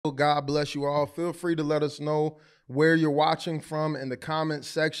God bless you all. Feel free to let us know where you're watching from in the comments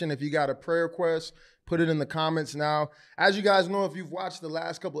section. If you got a prayer request, put it in the comments now. As you guys know, if you've watched the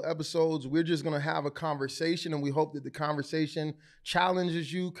last couple episodes, we're just going to have a conversation, and we hope that the conversation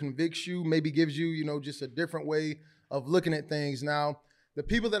challenges you, convicts you, maybe gives you, just a different way of looking at things. Now, the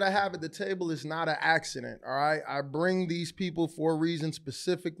people that I have at the table is not an accident, all right? I bring these people for a reason,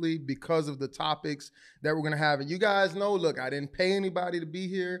 specifically because of the topics that we're going to have. And you guys know, look, I didn't pay anybody to be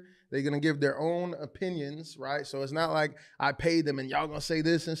here. They're going to give their own opinions, right? So it's not like I paid them and y'all going to say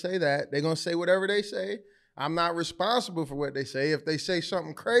this and say that. They're going to say whatever they say. I'm not responsible for what they say. If they say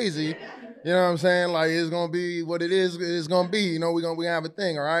something crazy, you know what I'm saying? Like, it's going to be what it is, it's going to be. We're going to have a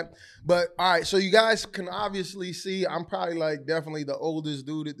thing, all right? But, all right, so you guys can obviously see I'm probably, definitely the oldest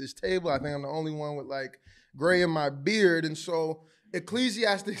dude at this table. I think I'm the only one with, gray in my beard. And so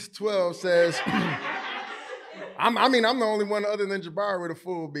Ecclesiastes 12 says... I'm the only one other than Jabbar with a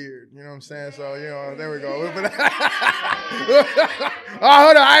full beard. You know what I'm saying? So, there we go. Oh,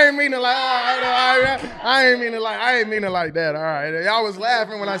 hold on. I ain't mean it like that. All right. Y'all was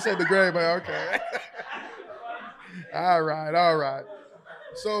laughing when I said the gray, but okay. All right.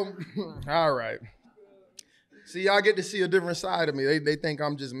 So, all right. See, y'all get to see a different side of me. They think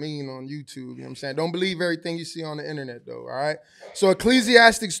I'm just mean on YouTube. You know what I'm saying? Don't believe everything you see on the internet, though, all right? So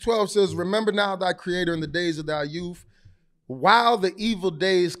Ecclesiastes 12 says, remember now thy creator in the days of thy youth, while the evil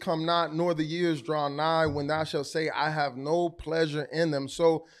days come not, nor the years draw nigh, when thou shalt say, I have no pleasure in them.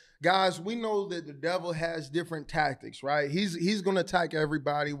 So, guys, we know that the devil has different tactics, right? He's going to attack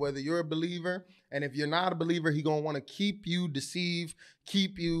everybody, whether you're a believer, and if you're not a believer, he's going to want to keep you deceived,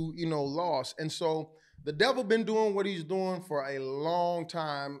 keep you, lost. And so the devil been doing what he's doing for a long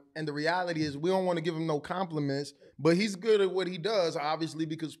time, and the reality is we don't want to give him no compliments, but he's good at what he does, obviously,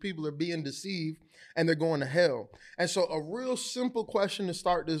 because people are being deceived and they're going to hell. And so a real simple question to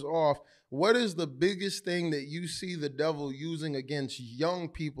start this off, what is the biggest thing that you see the devil using against young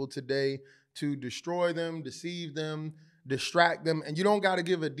people today to destroy them, deceive them, distract them? And you don't got to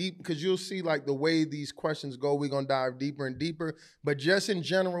give a deep, because you'll see the way these questions go, we're going to dive deeper and deeper. But just in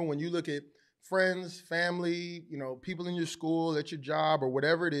general, when you look at friends, family, people in your school, at your job, or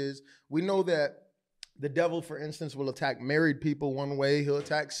whatever it is, we know that the devil, for instance, will attack married people one way. He'll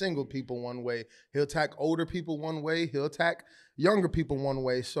attack single people one way. He'll attack older people one way. He'll attack younger people one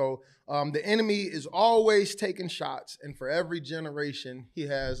way. So the enemy is always taking shots, and for every generation, he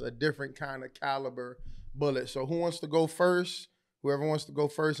has a different kind of caliber bullet. So who wants to go first? Whoever wants to go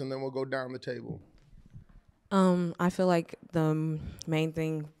first, and then we'll go down the table. I feel like the main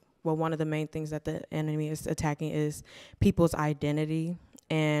thing, one of the main things that the enemy is attacking is people's identity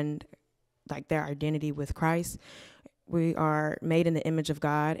and their identity with Christ. We are made in the image of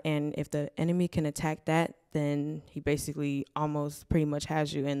God, and if the enemy can attack that, then he basically almost pretty much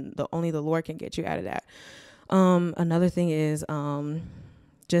has you, and only the Lord can get you out of that. Another thing is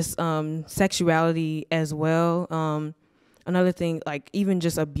just sexuality as well. Another thing, even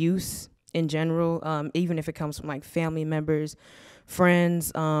just abuse in general, even if it comes from family members,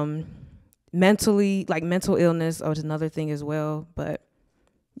 friends, mentally, mental illness is another thing as well. But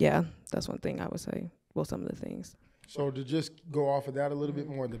yeah, that's one thing I would say. Well, some of the things. So to just go off of that a little bit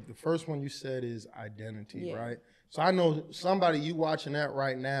more, the first one you said is identity, right? So I know somebody you watching that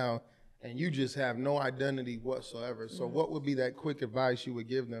right now, and you just have no identity whatsoever. So what would be that quick advice you would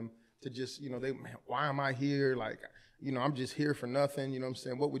give them to just, why am I here? I'm just here for nothing. You know what I'm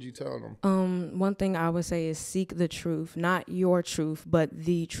saying? What would you tell them? One thing I would say is seek the truth, not your truth, but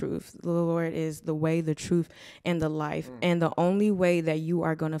the truth. The Lord is the way, the truth, and the life. And the only way that you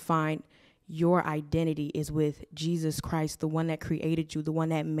are going to find your identity is with Jesus Christ, the one that created you, the one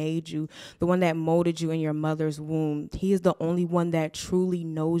that made you, the one that molded you in your mother's womb. He is the only one that truly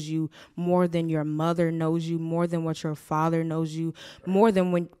knows you more than your mother knows you, more than what your father knows you, more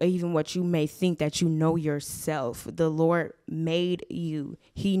than even what you may think that you know yourself. The Lord made you.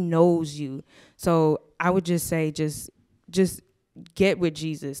 He knows you. So I would just say, just get with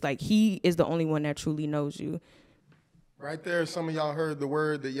Jesus. He is the only one that truly knows you. Right there, some of y'all heard the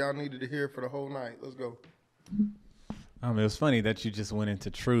word that y'all needed to hear for the whole night. Let's go. It was funny that you just went into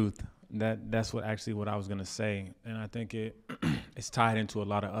truth. That's what I was gonna say, and I think it's tied into a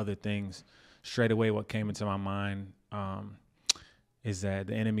lot of other things. Straight away, what came into my mind is that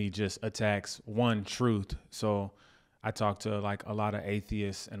the enemy just attacks one truth. So I talked to a lot of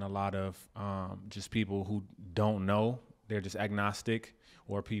atheists and a lot of just people who don't know. They're just agnostic,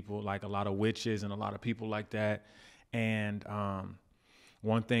 or people a lot of witches and a lot of people like that. And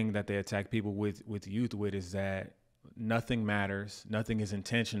one thing that they attack people with youth with is that nothing matters, nothing is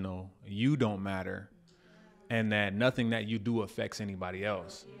intentional, you don't matter. and that nothing that you do affects anybody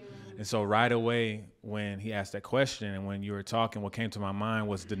else. And so right away, when he asked that question and when you were talking, what came to my mind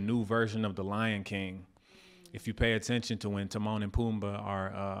was the new version of The Lion King. If you pay attention to when Timon and Pumbaa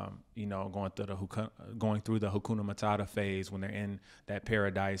are, going through the Hakuna Matata phase, when they're in that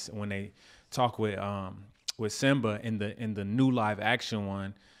paradise, when they talk with Simba in the new live action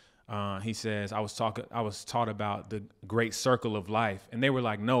one, he says, I was taught about the great circle of life. And they were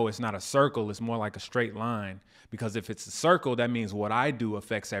like, no, it's not a circle. It's more like a straight line. Because if it's a circle, that means what I do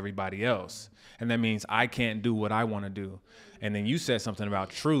affects everybody else. And that means I can't do what I want to do. And then you said something about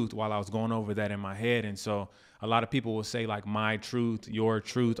truth while I was going over that in my head. And so a lot of people will say like my truth, your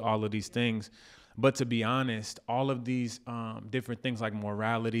truth, all of these things. But to be honest, all of these different things like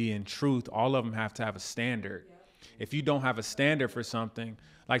morality and truth, all of them have to have a standard. If you don't have a standard for something,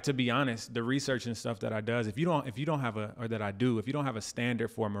 like, to be honest, the research and stuff that I does, if you don't have a standard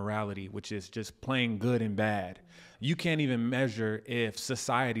for morality, which is just plain good and bad, you can't even measure if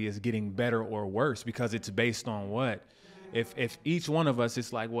society is getting better or worse, because it's based on what? If each one of us,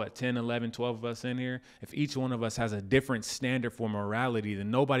 it's like what, 10, 11, 12 of us in here, if each one of us has a different standard for morality,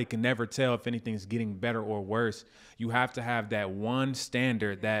 then nobody can never tell if anything's getting better or worse. You have to have that one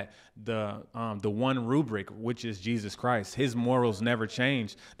standard, that the one rubric, which is Jesus Christ. His morals never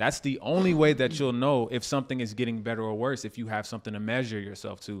change. That's the only way that you'll know if something is getting better or worse, if you have something to measure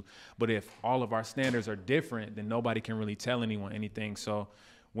yourself to. But if all of our standards are different, then nobody can really tell anyone anything. So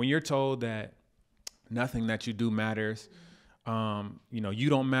when you're told that nothing that you do matters, you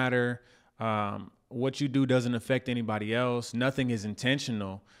don't matter, what you do doesn't affect anybody else, nothing is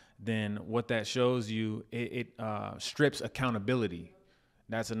intentional, then what that shows you, it strips accountability.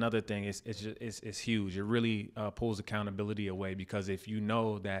 That's another thing. It's huge. It really pulls accountability away, because if you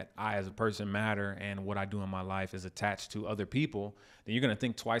know that I as a person matter and what I do in my life is attached to other people, then you're going to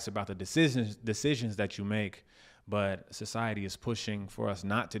think twice about the decisions that you make. But society is pushing for us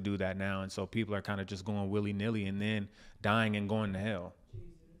not to do that now. And so people are kind of just going willy-nilly and then dying and going to hell.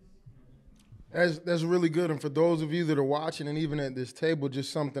 That's really good. And for those of you that are watching and even at this table,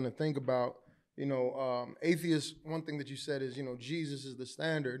 just something to think about. Atheists, one thing that you said is, Jesus is the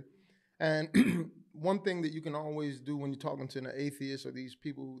standard. And one thing that you can always do when you're talking to an atheist or these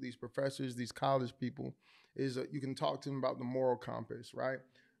people, these professors, these college people, is you can talk to them about the moral compass, right?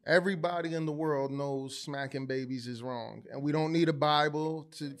 Everybody in the world knows smacking babies is wrong. And we don't need a Bible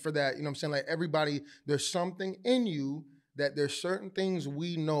for that. You know what I'm saying? Like, everybody, there's something in you that there's certain things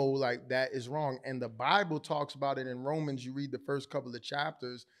we know like that is wrong. And the Bible talks about it in Romans. You read the first couple of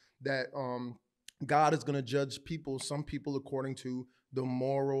chapters that God is going to judge some people according to the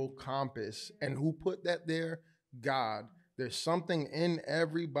moral compass. And who put that there? God. There's something in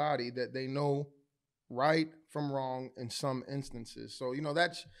everybody that they know right from wrong in some instances. So,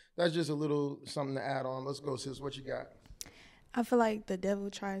 that's just a little something to add on. Let's go, sis. What you got? I feel like the devil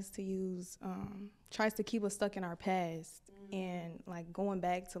tries to keep us stuck in our past and like going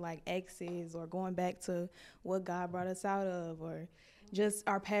back to like exes or going back to what God brought us out of, or just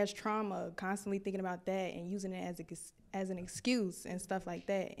our past trauma, constantly thinking about that and using it as an excuse and stuff like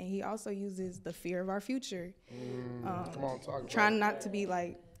that. And he also uses the fear of our future. Come on, talk. Trying not to be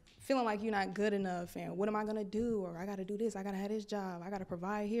like, feeling like you're not good enough and what am I going to do? Or I got to do this. I got to have this job. I got to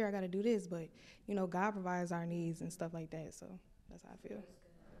provide here. I got to do this. But, God provides our needs and stuff like that. So that's how I feel.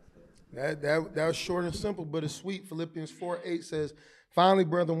 That was short and simple, but it's sweet. Philippians 4:8 says, finally,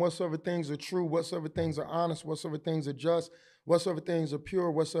 brethren, whatsoever things are true, whatsoever things are honest, whatsoever things are just, whatsoever things are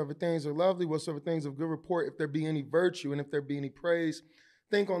pure, whatsoever things are lovely, whatsoever things of good report, if there be any virtue and if there be any praise,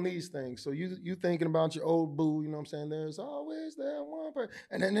 think on these things. So you thinking about your old boo, you know what I'm saying? There's always that one person.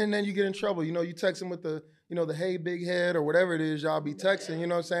 And then you get in trouble. You texting with the hey, big head or whatever it is y'all be texting, you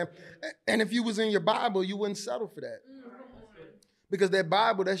know what I'm saying? And if you was in your Bible, you wouldn't settle for that. Because that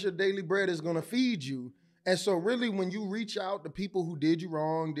Bible, that's your daily bread, is going to feed you. And so really when you reach out to people who did you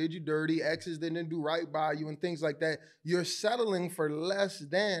wrong, did you dirty, exes didn't do right by you and things like that, you're settling for less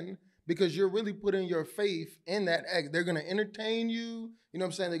than, because you're really putting your faith in that ex. They're going to entertain you. You know what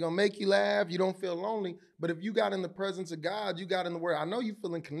I'm saying? They're going to make you laugh. You don't feel lonely. But if you got in the presence of God, you got in the word. I know you're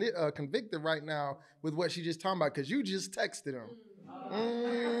feeling convicted right now with what she just talking about, because you just texted him.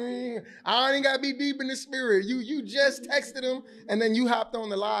 I ain't got to be deep in the spirit. You just texted him, and then you hopped on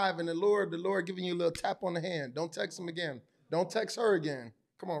the live, and the Lord giving you a little tap on the hand. Don't text him again. Don't text her again.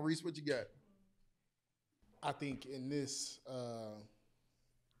 Come on, Reese, what you got? I think in this,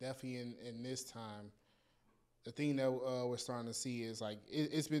 definitely in this time, the thing that we're starting to see is like,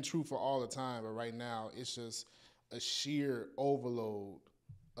 it's been true for all the time, but right now it's just a sheer overload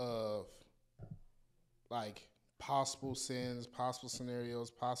of like possible sins, possible scenarios,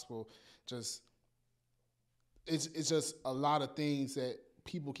 possible just it's just a lot of things that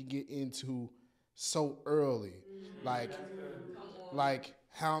people can get into so early, like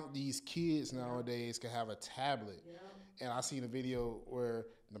how these kids nowadays can have a tablet. And I seen a video where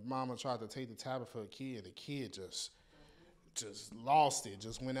the mama tried to take the tablet for a kid, and the kid just lost it,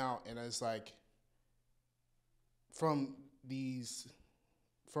 just went out. And it's like, from this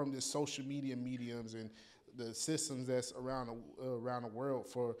social media mediums and the systems that's around the world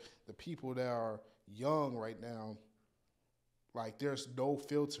for the people that are young right now, like there's no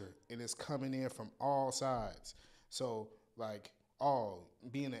filter, and it's coming in from all sides. So like,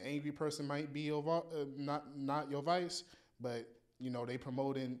 being an angry person might be not your vice, but they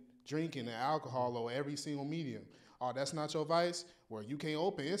promoting drinking and alcohol over every single medium. Oh, that's not your vice? Well, you can't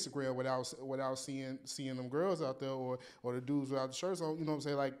open Instagram without seeing them girls out there or the dudes without the shirts on. You know what I'm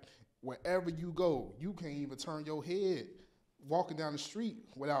saying? Like, wherever you go, you can't even turn your head walking down the street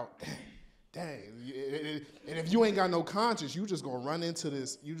without, dang. And if you ain't got no conscience, you just gonna run into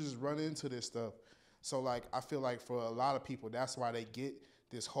this. You just run into this stuff. So like, I feel like for a lot of people, that's why they get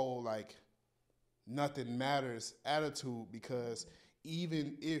this whole like nothing matters attitude, because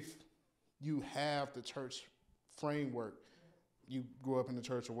even if you have the church framework, you grew up in the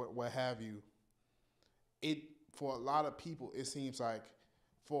church or what have you, for a lot of people, it seems like,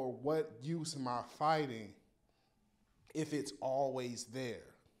 for what use am I fighting if it's always there?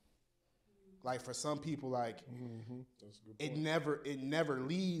 Like for some people, like That's a good point. It never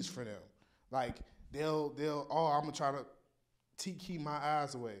leaves for them. Like they'll I'm gonna try to keep my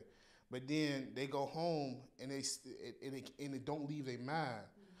eyes away, but then they go home and it don't leave their mind,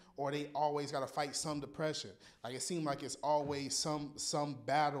 or they always gotta fight some depression. Like it seems like it's always some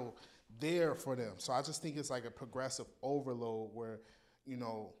battle there for them. So I just think it's like a progressive overload where,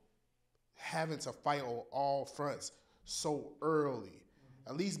 having to fight on all fronts so early.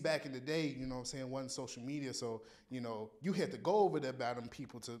 At least back in the day, wasn't social media, so you had to go over there by them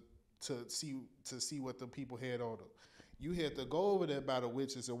people to see what the people had on them. You had to go over there by the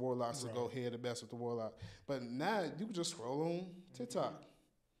witches and warlocks to go head to best with the warlock. But now you can just scroll on TikTok.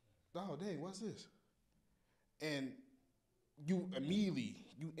 Oh dang, what's this? And you immediately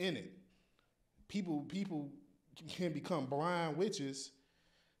in it. People can become blind witches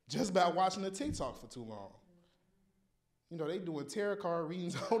just by watching the TikTok for too long. They doing tarot card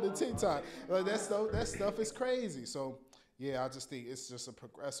readings on the TikTok. Like that stuff is crazy. So yeah, I just think it's just a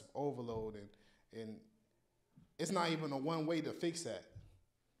progressive overload, and it's not even a one way to fix that.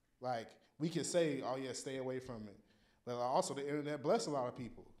 Like we can say, oh yeah, stay away from it, but also the internet blessed a lot of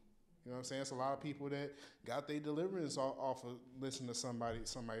people. You know what I'm saying? It's a lot of people that got their deliverance off of listening to somebody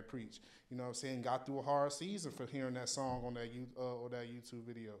preach. You know what I'm saying? Got through a hard season for hearing that song on that or that YouTube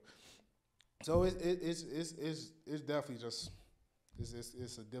video. So it's definitely just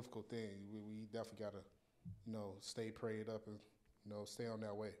it's a difficult thing. We definitely gotta stay prayed up and stay on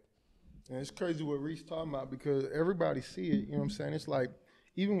that way. And it's crazy what Reese talking about, because everybody see it. You know what I'm saying? It's like,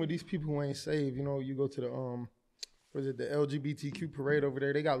 even with these people who ain't saved, you go to the LGBTQ parade over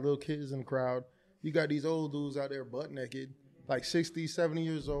there, they got little kids in the crowd. You got these old dudes out there butt naked, like 60, 70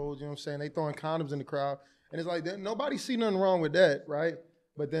 years old, you know what I'm saying? They throwing condoms in the crowd. And it's like, nobody see nothing wrong with that, right?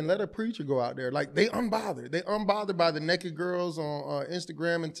 But then let a preacher go out there. Like, they unbothered. They unbothered by the naked girls on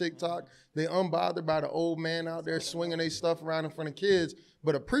Instagram and TikTok. They unbothered by the old man out there swinging their stuff around in front of kids.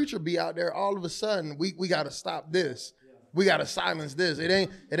 But a preacher be out there, all of a sudden, we got to stop this. We got to silence this. It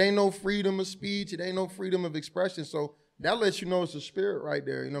ain't no freedom of speech. It ain't no freedom of expression. So that lets you know it's a spirit right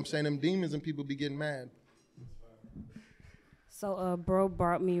there. You know what I'm saying? Them demons and people be getting mad. So bro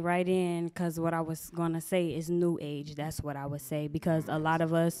brought me right in, because what I was going to say is new age. That's what I would say, because a lot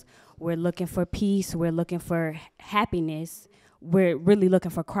of us, we're looking for peace. We're looking for happiness. We're really looking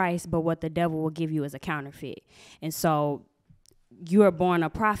for Christ, but what the devil will give you is a counterfeit. And so you are born a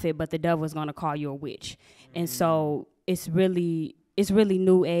prophet, but the devil is going to call you a witch. And so it's really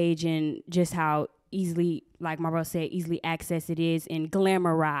new age, and just how easily, like my brother said, easily accessed it is, and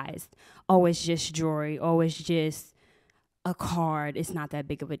glamorized. Oh, it's just jewelry. Oh, it's just a card. It's not that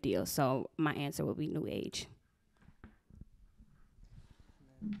big of a deal. So my answer would be new age.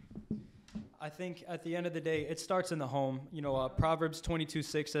 I think at the end of the day, it starts in the home. Proverbs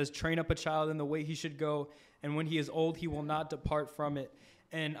 22:6 says, train up a child in the way he should go, and when he is old, he will not depart from it.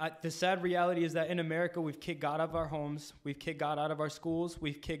 And the sad reality is that in America, we've kicked God out of our homes. We've kicked God out of our schools.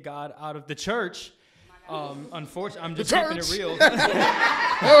 We've kicked God out of the church. Unfortunately, I'm just keeping it real.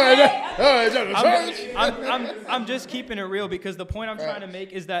 I'm just keeping it real, because the point I'm trying to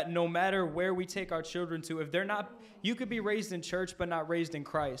make is that no matter where we take our children to, if they're not, you could be raised in church but not raised in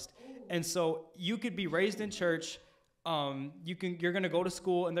Christ. And so you could be raised in church, You're gonna go to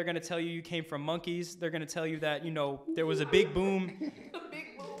school and they're gonna tell you came from monkeys. They're gonna tell you that there was a big boom.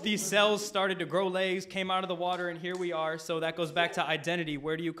 These cells started to grow legs, came out of the water, and here we are. So that goes back to identity.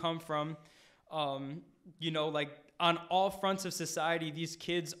 Where do you come from? Like on all fronts of society, these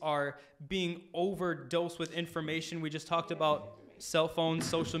kids are being overdosed with information. We just talked about cell phones,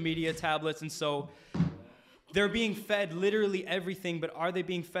 social media, tablets, and so they're being fed literally everything, but are they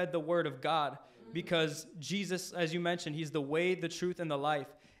being fed the word of God? Because Jesus, as you mentioned, he's the way, the truth, and the life.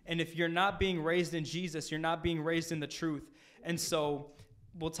 And if you're not being raised in Jesus, you're not being raised in the truth. And so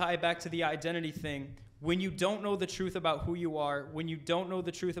we'll tie it back to the identity thing. When you don't know the truth about who you are, when you don't know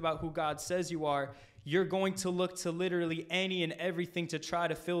the truth about who God says you are, you're going to look to literally any and everything to try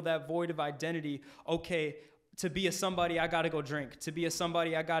to fill that void of identity. Okay, to be a somebody, I got to go drink. To be a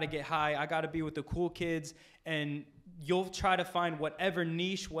somebody, I got to get high. I got to be with the cool kids. And you'll try to find whatever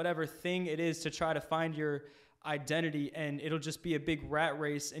niche, whatever thing it is to try to find your identity. And it'll just be a big rat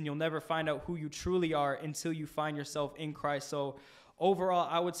race. And you'll never find out who you truly are until you find yourself in Christ. So overall,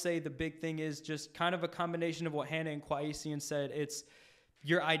 I would say the big thing is just kind of a combination of what Hannah and Kwaisian said. It's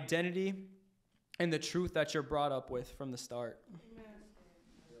your identity and the truth that you're brought up with from the start.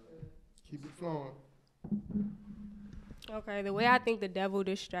 Keep it flowing. Okay, the way I think the devil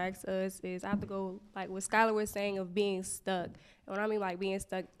distracts us is I have to go, like what Skylar was saying, of being stuck. And when I mean like being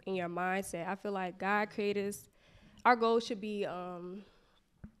stuck in your mindset, I feel like God created us. Our goal should be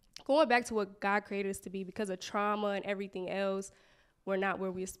going back to what God created us to be. Because of trauma and everything else, we're not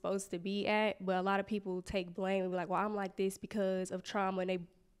where we're supposed to be at. But a lot of people take blame and be like, well, I'm like this because of trauma. And they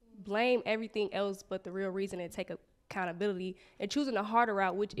blame everything else but the real reason, and take accountability. And choosing the harder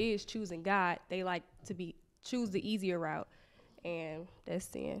route, which is choosing God, they like to choose the easier route, and that's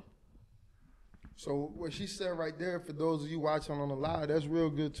the end. So what she said right there, for those of you watching on the live, that's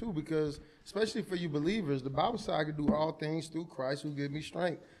real good too, because especially for you believers, the Bible says I can do all things through Christ who gives me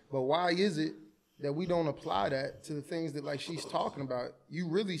strength. But why is it that we don't apply that to the things that like she's talking about? You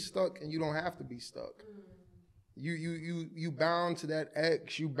really stuck, and you don't have to be stuck. You bound to that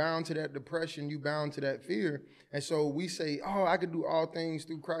ex, you bound to that depression, you bound to that fear. And so we say, oh, I can do all things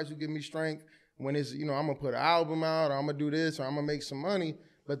through Christ who gives me strength. When it's, I'm going to put an album out, or I'm going to do this, or I'm going to make some money.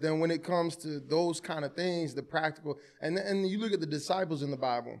 But then when it comes to those kind of things, the practical, and you look at the disciples in the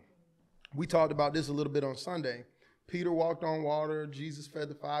Bible. We talked about this a little bit on Sunday. Peter walked on water, Jesus fed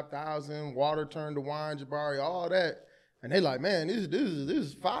the 5,000, water turned to wine, Jabari, all that. And they like, man, this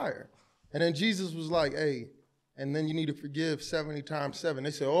is fire. And then Jesus was like, hey, and then you need to forgive 70 times 7.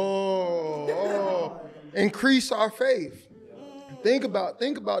 They said, increase our faith. Think about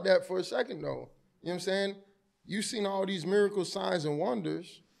that for a second, though. You know what I'm saying? You've seen all these miracles, signs, and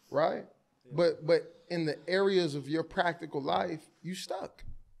wonders, right? But in the areas of your practical life, you stuck.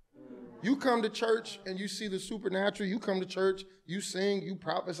 You come to church and you see the supernatural. You come to church, you sing, you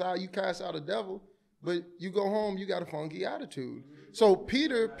prophesy, you cast out a devil. But you go home, you got a funky attitude. So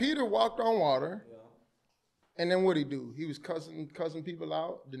Peter walked on water. And then what'd he do? He was cussing people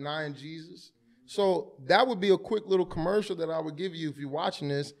out, denying Jesus. So that would be a quick little commercial that I would give you if you're watching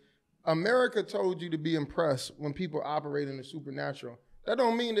this. America told you to be impressed when people operate in the supernatural. That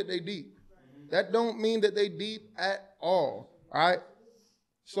don't mean that they deep. That don't mean that they deep at all right?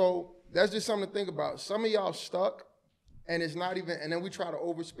 So that's just something to think about. Some of y'all stuck, and it's not even, and then we try to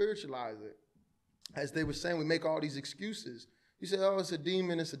over-spiritualize it. As they were saying, we make all these excuses. You say, oh, it's a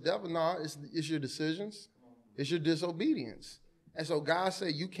demon, it's a devil. No, it's your decisions. It's your disobedience. And so God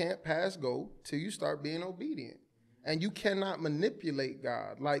said you can't pass go till you start being obedient. And you cannot manipulate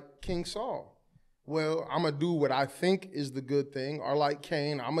God like King Saul. Well, I'm going to do what I think is the good thing. Or like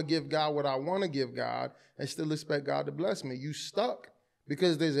Cain, I'm going to give God what I want to give God and still expect God to bless me. You stuck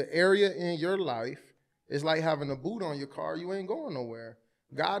because there's an area in your life. It's like having a boot on your car. You ain't going nowhere.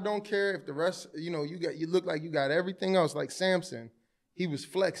 God don't care if the rest, you look like you got everything else. Like Samson, he was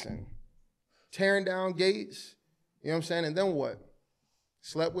flexing, tearing down gates. You know what I'm saying? And then what?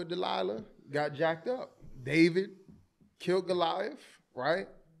 Slept with Delilah, got jacked up. David killed Goliath, right?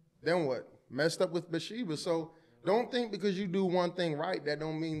 Then what? Messed up with Bathsheba. So don't think because you do one thing right, that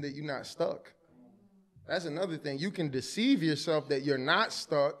don't mean that you're not stuck. That's another thing. You can deceive yourself that you're not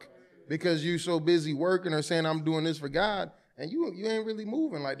stuck because you're so busy working or saying I'm doing this for God, and you ain't really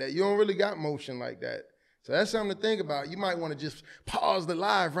moving like that. You don't really got motion like that. So that's something to think about. You might want to just pause the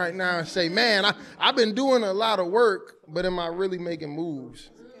live right now and say, man, I've been doing a lot of work, but am I really making moves?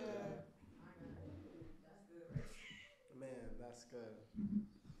 Man, that's good.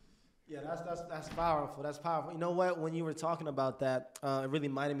 Yeah, that's powerful. That's powerful. You know what? When you were talking about that, it really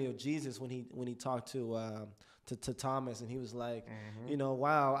reminded me of Jesus when he talked to Thomas, and he was like,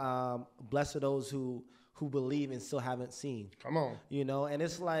 wow, blessed are those who who believe and still haven't seen. Come on. You know, and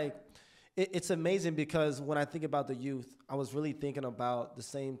it's like, it's amazing because when I think about the youth, I was really thinking about the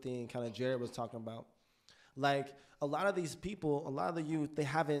same thing kind of Jared was talking about. Like, a lot of these people, a lot of the youth, they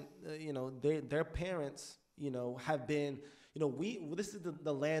haven't, you know, their parents, you know, have been, you know, this is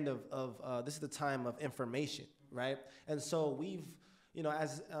the land of this is the time of information, right? And so we've, you know,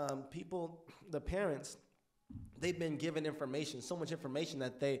 as people, the parents, they've been given information, so much information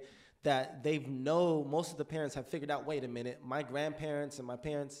that they've know, most of the parents have figured out, wait a minute, my grandparents and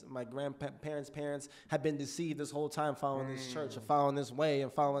my grandparents' parents have been deceived this whole time following this church or following this way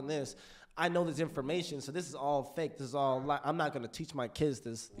and following this. I know this information, so this is all fake. This is all I'm not going to teach my kids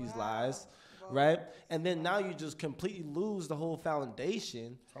these lies, right? And then now you just completely lose the whole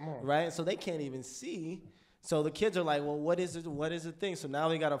foundation, right? So they can't even see. So the kids are like, well, what is it? What is the thing? So now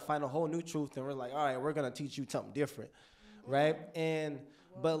we got to find a whole new truth, and we're like, all right, we're going to teach you something different, right?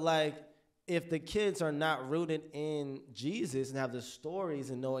 But like, if the kids are not rooted in Jesus and have the stories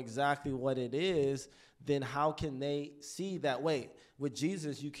and know exactly what it is, then how can they see that, wait, with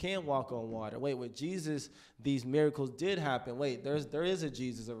Jesus, you can walk on water. Wait, with Jesus, these miracles did happen. Wait, there is a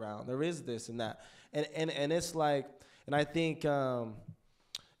Jesus around. There is this and that. And it's like, and I think,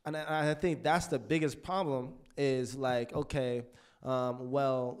 I think that's the biggest problem is like, okay,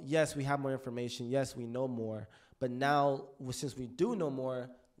 well, yes, we have more information. Yes, we know more. But now, since we do know more,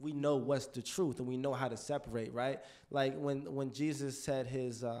 we know what's the truth and we know how to separate, right? Like when Jesus said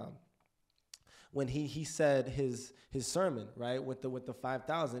when he said his sermon, right, with the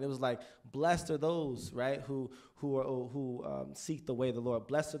 5,000, it was like, blessed are those, right, who seek the way of the Lord.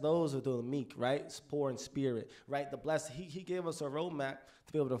 Blessed are those who are the meek, right, poor in spirit, right. The blessed, he gave us a roadmap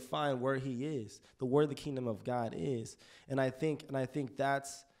to be able to find where he is, where the kingdom of God is, and I think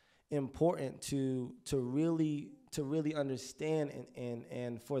that's important to really understand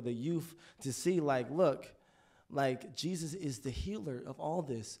and for the youth to see, like, look, like, Jesus is the healer of all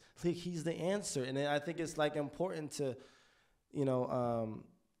this. Like, he's the answer. And I think it's like important to, you know,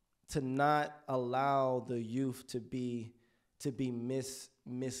 to not allow the youth to be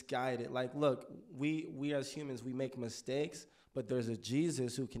misguided. Like, look, we as humans, we make mistakes, but there's a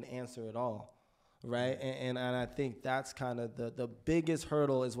Jesus who can answer it all. Right. And I think that's kind of the biggest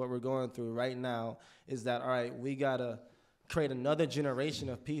hurdle is what we're going through right now is that, all right, we got to create another generation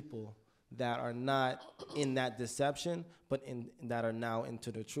of people that are not in that deception, but that are now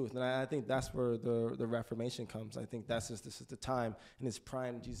into the truth. And I think that's where the Reformation comes. I think this is the time, and it's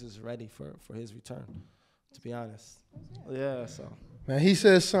prime. Jesus is ready for his return, to be honest. Yeah, so. Man, he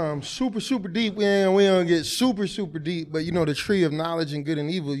says something super, super deep. We don't get super, super deep, but, you know, the tree of knowledge and good and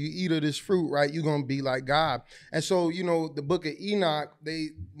evil, you eat of this fruit, right, you're going to be like God. And so, you know, the book of Enoch,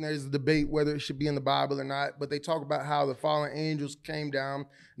 there's a debate whether it should be in the Bible or not, but they talk about how the fallen angels came down.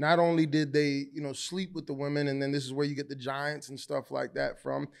 Not only did they, you know, sleep with the women, and then this is where you get the giants and stuff like that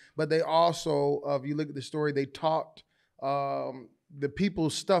from, but they also, if you look at the story, they taught the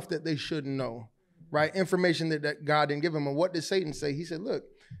people stuff that they shouldn't know. Right, information that God didn't give them. And what did Satan say? He said, look,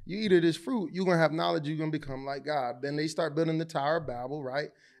 you eat of this fruit, you're going to have knowledge, you're going to become like God. Then they start building the Tower of Babel, right?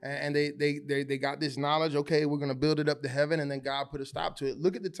 And they got this knowledge, okay, we're going to build it up to heaven, and then God put a stop to it.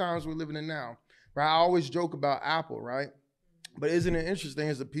 Look at the times we're living in now, right? I always joke about Apple, right? But isn't it interesting?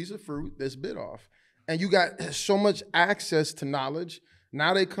 It's a piece of fruit that's bit off. And you got so much access to knowledge.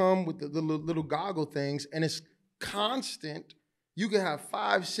 Now they come with the little goggle things, and it's constant. You can have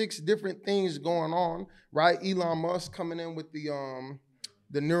 5, 6 different things going on, right? Elon Musk coming in with the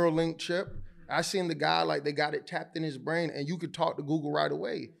Neuralink chip. I seen the guy, like, they got it tapped in his brain, and you could talk to Google right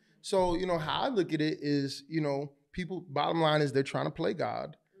away. So, you know, how I look at it is, you know, people, bottom line is they're trying to play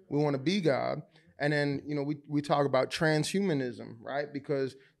God. We want to be God. And then, you know, we talk about transhumanism, right?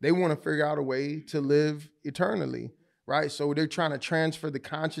 Because they want to figure out a way to live eternally, right? So they're trying to transfer the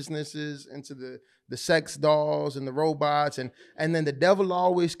consciousnesses into the sex dolls and the robots, and then the devil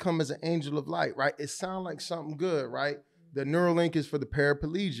always come as an angel of light, right? It sounds like something good, right? The Neuralink is for the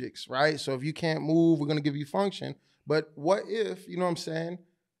paraplegics, right? So if you can't move, we're going to give you function. But what if, you know what I'm saying,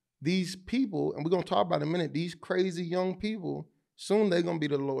 these people, and we're going to talk about in a minute, these crazy young people, soon they're going to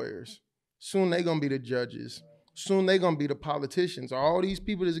be the lawyers. Soon they're going to be the judges. Soon they're going to be the politicians. All these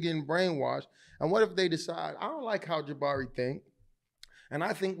people that's getting brainwashed. And what if they decide, I don't like how Jabari think, and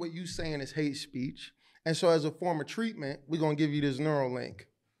I think what you saying is hate speech. And so as a form of treatment, we're going to give you this Neuralink.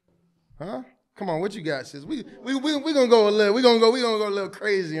 Huh? Come on, what you got, sis? We're going to go a little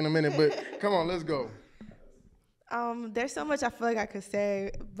crazy in a minute, but come on, let's go. There's so much I feel like I could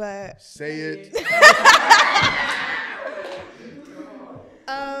say, but say it.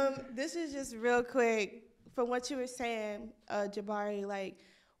 This is just real quick from what you were saying, Jabari, like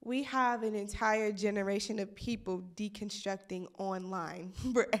we have an entire generation of people deconstructing online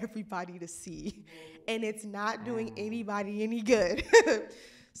for everybody to see, and it's not doing anybody any good.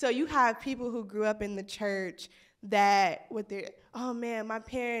 So you have people who grew up in the church that with their, oh man, my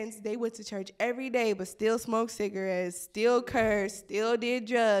parents, they went to church every day but still smoked cigarettes, still cursed, still did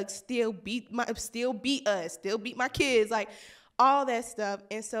drugs, still beat us, still beat my kids, like all that stuff.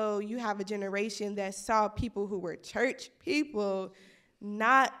 And so you have a generation that saw people who were church people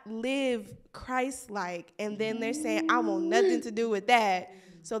not live Christ-like, and then they're saying, I want nothing to do with that.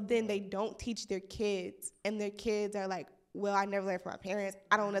 So then they don't teach their kids, and their kids are like, well, I never learned from my parents,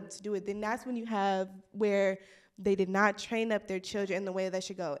 I don't know nothing to do with it. Then that's when you have where they did not train up their children in the way they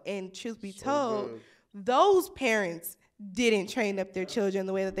should go. And truth be told, those parents didn't train up their children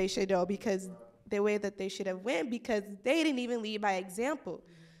the way that they should go, because the way that they should have went, because they didn't even lead by example.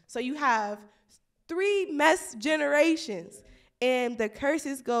 So you have 3 mess generations, and the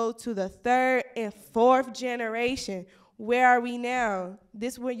curses go to the 3rd and 4th generation. Where are we now?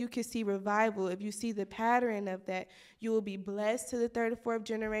 This is where you can see revival. If you see the pattern of that, you will be blessed to the 3rd and 4th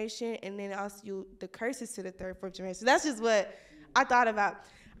generation, and then also the curses to the 3rd and 4th generation. So that's just what I thought about.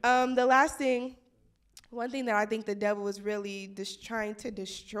 The last thing, one thing that I think the devil was really just trying to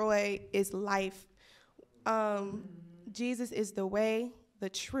destroy is life. Jesus is the way, the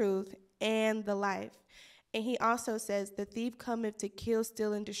truth, and the life. And he also says, the thief cometh to kill,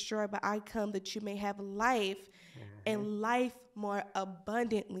 steal, and destroy, but I come that you may have life, and life more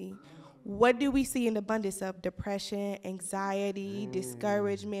abundantly. What do we see in abundance of? Depression, anxiety,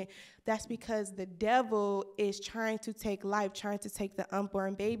 discouragement. That's because the devil is trying to take life, trying to take the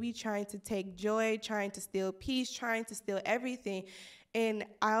unborn baby, trying to take joy, trying to steal peace, trying to steal everything. And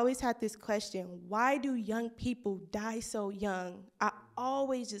I always had this question, why do young people die so young? I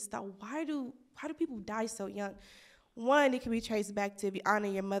always just thought, why do people die so young? One, it can be traced back to if you honor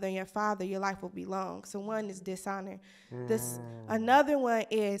your mother and your father, your life will be long. So one is dishonor. Another one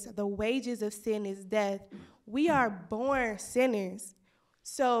is the wages of sin is death. We are born sinners.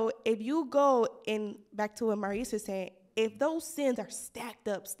 So if you go in back to what Maurice was saying, if those sins are stacked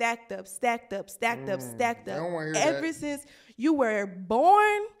up, ever since you were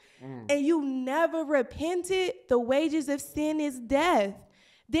born and you never repented, the wages of sin is death.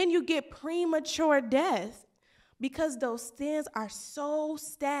 Then you get premature death because those sins are so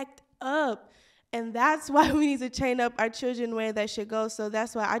stacked up. And that's why we need to train up our children where they should go. So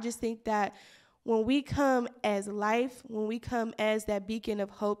that's why I just think that when we come as life, when we come as that beacon of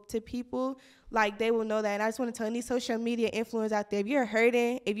hope to people, like they will know that. And I just want to tell any social media influencers out there, if you're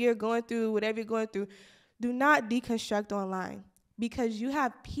hurting, if you're going through whatever you're going through, do not deconstruct online, because you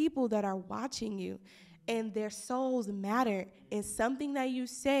have people that are watching you and their souls matter. And something that you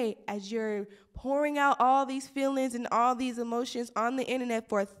say as you're pouring out all these feelings and all these emotions on the internet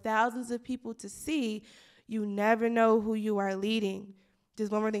for thousands of people to see, you never know who you are leading.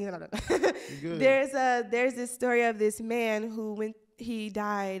 Just one more thing. There's this story of this man who, when he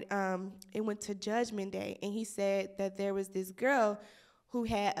died, it went to Judgment Day, and he said that there was this girl who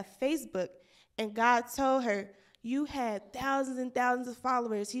had a Facebook, and God told her, you had thousands and thousands of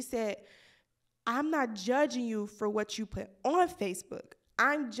followers. He said, I'm not judging you for what you put on Facebook.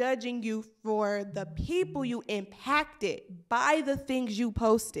 I'm judging you for the people you impacted by the things you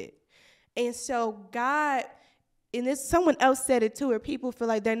posted. And so God, and this, someone else said it too, where people feel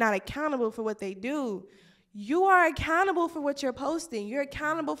like they're not accountable for what they do. You are accountable for what you're posting. You're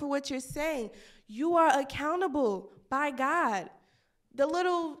accountable for what you're saying. You are accountable by God. The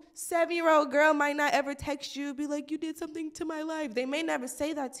little 7-year-old girl might not ever text you, be like, you did something to my life. They may never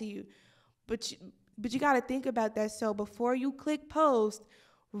say that to you. But you got to think about that. So before you click post,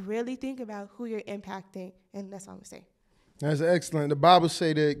 really think about who you're impacting. And that's all I'm going to say. That's excellent. The Bible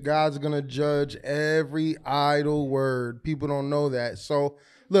say that God's going to judge every idle word. People don't know that. So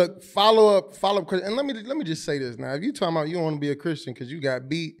look, follow up. And let me just say this now. If you talking about you want to be a Christian because you got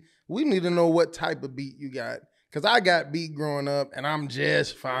beat, we need to know what type of beat you got. Because I got beat growing up, and I'm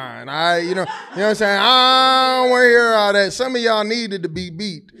just fine. You know what I'm saying? I don't want to hear all that. Some of y'all needed to be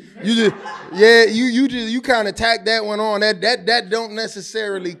beat. You kind of tack that one on. That don't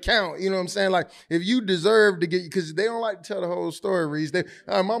necessarily count. You know what I'm saying? Like, if you deserve to get, because they don't like to tell the whole story, Reese.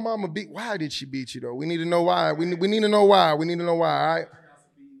 My mama beat. Why did she beat you though? We need to know why. We need to know why. We need to know why. All right.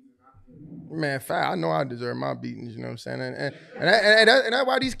 Man, I know I deserve my beatings, you know what I'm saying? And that's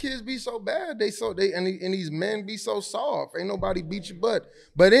why these kids be so bad. And these men be so soft. Ain't nobody beat your butt.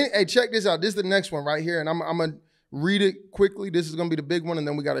 But hey, check this out. This is the next one right here, and I'm going to read it quickly. This is going to be the big one, and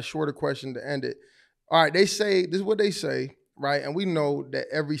then we got a shorter question to end it. All right, they say, this is what they say, right? And we know that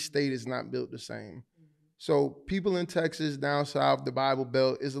every state is not built the same. So people in Texas, down south, the Bible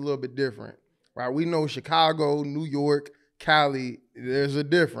Belt is a little bit different, right? We know Chicago, New York, Cali, there's a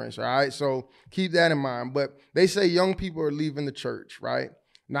difference, all right? So keep that in mind. But they say young people are leaving the church, right?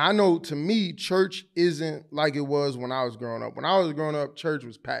 Now, I know to me, church isn't like it was when I was growing up. When I was growing up, church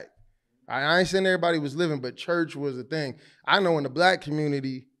was packed. I ain't saying everybody was living, but church was a thing. I know in the black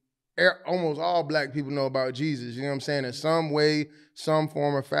community, almost all black people know about Jesus, you know what I'm saying, in some way, some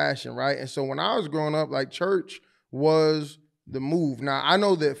form or fashion, right? And so when I was growing up, like, church was the move. Now, I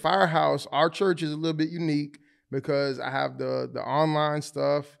know that Firehouse, our church is a little bit unique because I have the online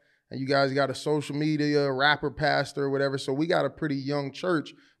stuff, and you guys got a social media, rapper, pastor, whatever, so we got a pretty young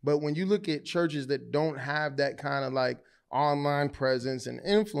church. But when you look at churches that don't have that kind of, like, online presence and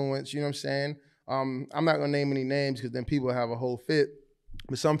influence, you know what I'm saying? I'm not gonna name any names because then people have a whole fit.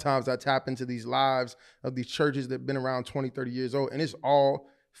 But sometimes I tap into these lives of these churches that have been around 20, 30 years old, and it's all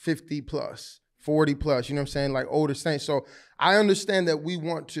 50 plus, 40 plus, you know what I'm saying? Like older saints. So I understand that we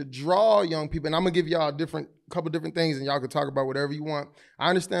want to draw young people, and I'm gonna give y'all a couple different things, and y'all can talk about whatever you want. I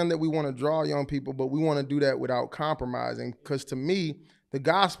understand that we want to draw young people, but we want to do that without compromising, because to me, the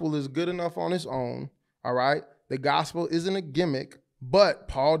gospel is good enough on its own, all right? The gospel isn't a gimmick, but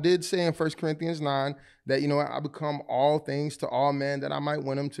Paul did say in 1 Corinthians 9 that, you know, I become all things to all men that I might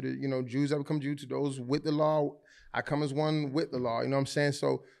win them. To the, you know, Jews I become Jew, to those with the law I come as one with the law, you know what I'm saying?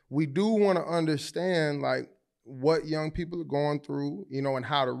 So we do want to understand, like, what young people are going through, you know, and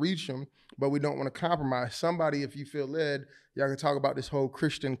how to reach them, but we don't want to compromise. Somebody, if you feel led, y'all can talk about this whole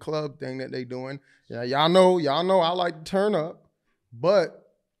Christian club thing that they doing. Yeah, y'all know I like to turn up, but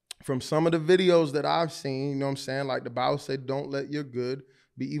from some of the videos that I've seen, you know what I'm saying, like the Bible said, don't let your good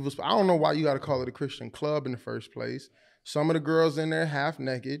be evil. I don't know why you got to call it a Christian club in the first place. Some of the girls in there half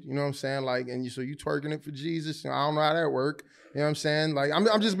naked, you know what I'm saying, like, and so you twerking it for Jesus. You know, I don't know how that work. You know what I'm saying? Like,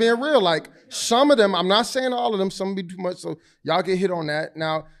 I'm just being real. Like, some of them, I'm not saying all of them, some be too much, so y'all get hit on that.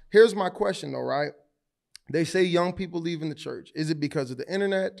 Now, here's my question though, right? They say young people leaving the church. Is it because of the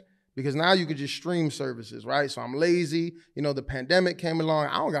internet? Because now you could just stream services, right? So I'm lazy. You know, the pandemic came along.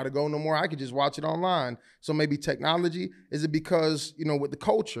 I don't got to go no more. I could just watch it online. So maybe technology. Is it because, you know, with the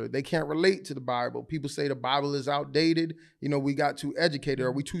culture, they can't relate to the Bible? People say the Bible is outdated. You know, we got too educated.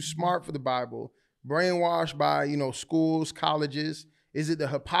 Are we too smart for the Bible? Brainwashed by, you know, schools, colleges. Is it the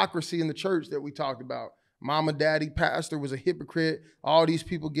hypocrisy in the church that we talked about? Mama, daddy, pastor was a hypocrite. All these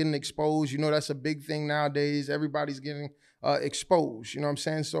people getting exposed. You know, that's a big thing nowadays. Everybody's getting exposed, you know what I'm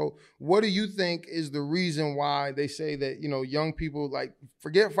saying? So what do you think is the reason why they say that, you know, young people, like,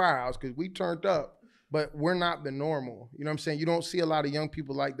 forget Firehouse, because we turned up, but we're not the normal, you know what I'm saying? You don't see a lot of young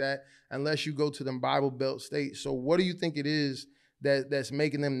people like that unless you go to them Bible Belt states. So what do you think it is that's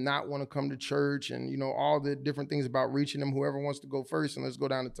making them not want to come to church, and, you know, all the different things about reaching them? Whoever wants to go first, and let's go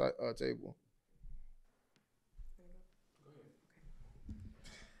down the table.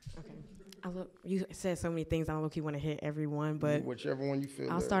 You said so many things. I don't know if you want to hit everyone, but whichever one you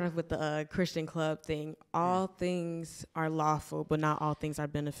feel. I'll start off with the Christian club thing. All things are lawful, but not all things are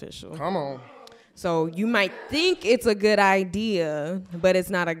beneficial. Come on. So you might think it's a good idea, but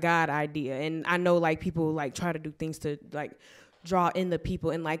it's not a God idea. And I know, like, people like try to do things to like draw in the people,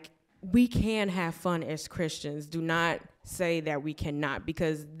 and like, we can have fun as Christians. Do not say that we cannot,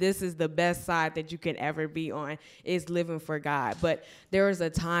 because this is the best side that you can ever be on, is living for God. But there is a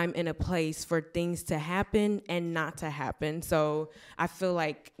time and a place for things to happen and not to happen. So I feel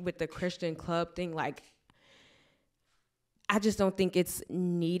like with the Christian club thing, like, I just don't think it's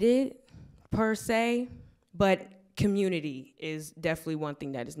needed per se, but community is definitely one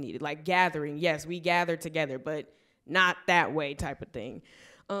thing that is needed. Like gathering, yes, we gather together, but not that way type of thing.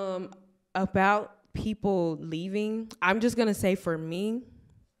 About people leaving, I'm just gonna say for me,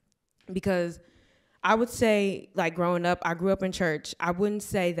 because I would say, like, growing up, I grew up in church. I wouldn't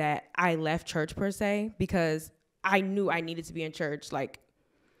say that I left church per se, because I knew I needed to be in church, like,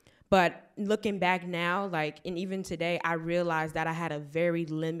 but looking back now, like, and even today, I realized that I had a very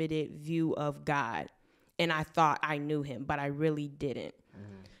limited view of God, and I thought I knew him, but I really didn't.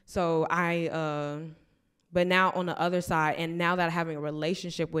 Mm-hmm. So but now on the other side, and now that I'm having a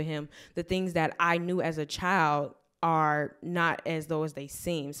relationship with him, the things that I knew as a child are not as though as they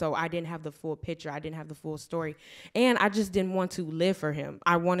seem. So I didn't have the full picture. I didn't have the full story. And I just didn't want to live for him.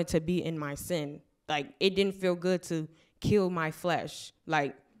 I wanted to be in my sin. Like, it didn't feel good to kill my flesh.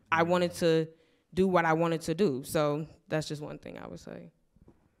 Like, I wanted to do what I wanted to do. So that's just one thing I would say.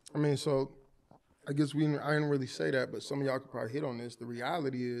 I mean, so I guess I didn't really say that, but some of y'all could probably hit on this. The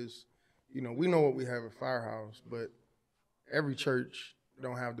reality is, you know, we know what we have at Firehouse, but every church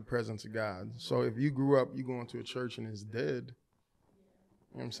don't have the presence of God. So if you grew up, you going to a church and it's dead,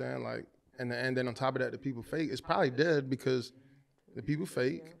 you know what I'm saying? Like, and then on top of that, the people fake. It's probably dead because the people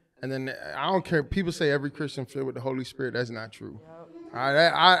fake. And then I don't care. People say every Christian filled with the Holy Spirit. That's not true. All right,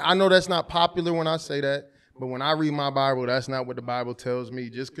 I know that's not popular when I say that, but when I read my Bible, that's not what the Bible tells me.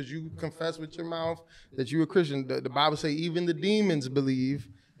 Just because you confess with your mouth that you're a Christian, the Bible say even the demons believe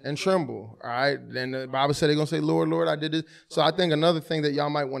and tremble. All right, then the Bible said they're gonna say, "Lord, Lord, I did this." So I think another thing that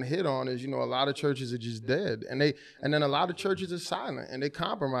y'all might want to hit on is, a lot of churches are just dead, and then a lot of churches are silent and they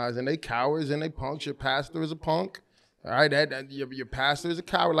compromise and they cowards and they punks. Your pastor is a punk. All right, your pastor is a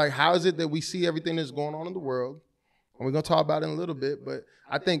coward. Like, how is it that we see everything that's going on in the world? And we're going to talk about it in a little bit, but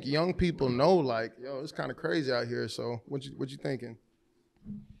I think young people know, like, yo, it's kind of crazy out here. So what you thinking?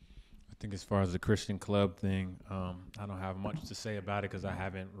 I think as far as the Christian club thing, I don't have much to say about it because I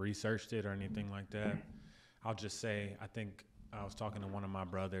haven't researched it or anything like that. I'll just say, I think I was talking to one of my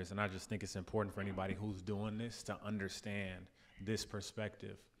brothers, and I just think it's important for anybody who's doing this to understand this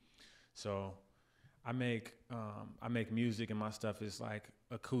perspective. So I make music, and my stuff is like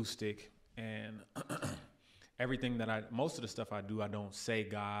acoustic, and most of the stuff I do, I don't say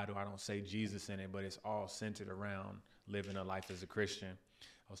God or I don't say Jesus in it, but it's all centered around living a life as a Christian.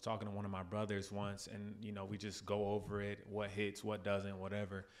 I was talking to one of my brothers once, and we just go over it, what hits, what doesn't,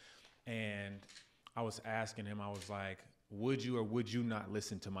 whatever. And I was asking him, I was like, would you or would you not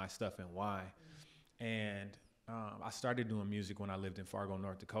listen to my stuff, and why? And I started doing music when I lived in Fargo,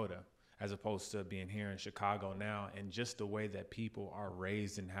 North Dakota, as opposed to being here in Chicago now. And just the way that people are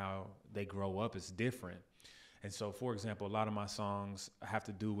raised and how they grow up is different. And so, for example, a lot of my songs have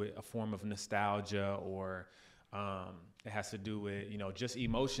to do with a form of nostalgia, or it has to do with, just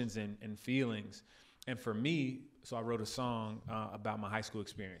emotions and feelings. And for me, so I wrote a song about my high school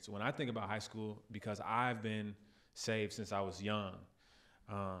experience. When I think about high school, because I've been saved since I was young,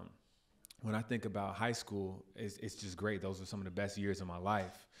 when I think about high school, it's just great. Those are some of the best years of my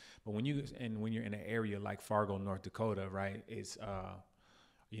life. But when you're in an area like Fargo, North Dakota, right, it's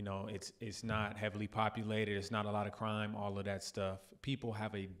not heavily populated. It's not a lot of crime, all of that stuff. People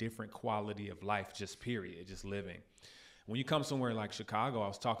have a different quality of life, just period, just living. When you come somewhere like Chicago, I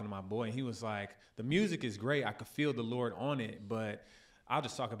was talking to my boy, and he was like, the music is great. I could feel the Lord on it, but I'll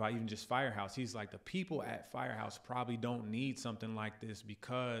just talk about even just Firehouse. He's like, the people at Firehouse probably don't need something like this,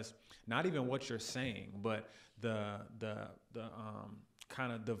 because not even what you're saying, but the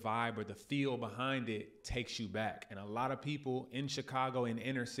kind of the vibe or the feel behind it takes you back. And a lot of people in Chicago, in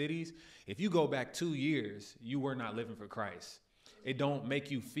inner cities, if you go back 2 years, you were not living for Christ. It don't make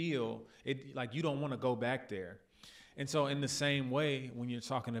you feel it like you don't want to go back there. And so in the same way, when you're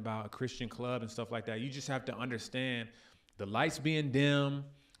talking about a Christian club and stuff like that, you just have to understand the lights being dim,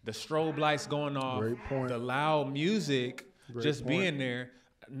 the strobe lights going off, the loud music being there.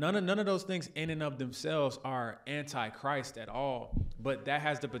 None of those things in and of themselves are anti-Christ at all, but that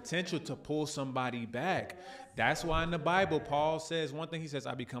has the potential to pull somebody back. That's why in the Bible, Paul says, one thing he says,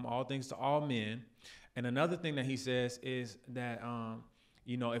 I become all things to all men. And another thing that he says is that,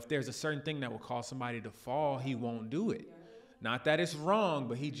 if there's a certain thing that will cause somebody to fall, he won't do it. Not that it's wrong,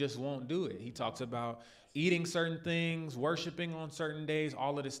 but he just won't do it. He talks about eating certain things, worshiping on certain days,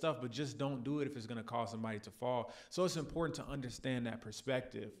 all of this stuff, but just don't do it if it's going to cause somebody to fall. So it's important to understand that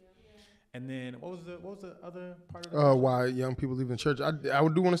perspective. And then what was the other part of the why young people leave the church? I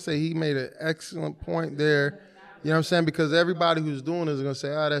do want to say he made an excellent point there. You know what I'm saying? Because everybody who's doing this is going to say,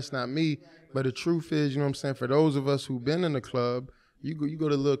 that's not me. But the truth is, for those of us who've been in the club, you go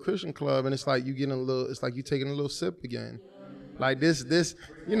to a little Christian club, and it's like it's like you taking a little sip again. Like this,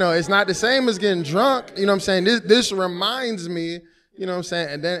 it's not the same as getting drunk. You know what I'm saying? This reminds me, you know what I'm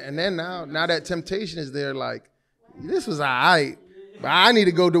saying? And then now that temptation is there, like, this was all right, but I need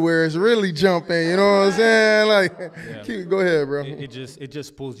to go to where it's really jumping. You know what I'm saying? Like, go ahead, bro. It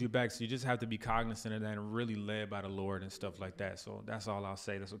just pulls you back. So you just have to be cognizant of that and really led by the Lord and stuff like that. So that's all I'll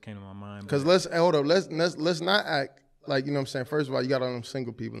say. That's what came to my mind. Because let's not act like, you know what I'm saying? First of all, you got all them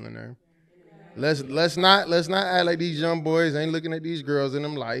single people in there. Let's not act like these young boys ain't looking at these girls in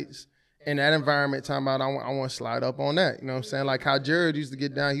them lights. In that environment, talking about I want to slide up on that. You know what I'm saying? Like how Jared used to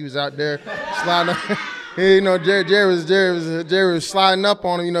get down. He was out there sliding up. Jared was sliding up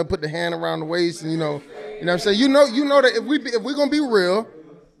on him, put the hand around the waist, and you know what I'm saying? You know that if we're gonna be real,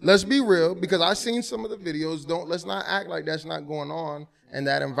 let's be real, because I seen some of the videos. Let's not act like that's not going on in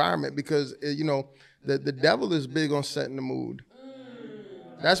that environment, because the devil is big on setting the mood.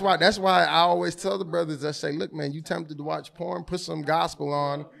 That's why I always tell the brothers, I say, look, man, you tempted to watch porn, put some gospel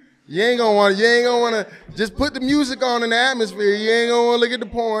on. You ain't gonna want to just put the music on in the atmosphere. You ain't gonna want to look at the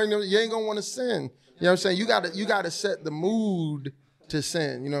porn. You ain't gonna want to sin. You know what I'm saying? You gotta set the mood to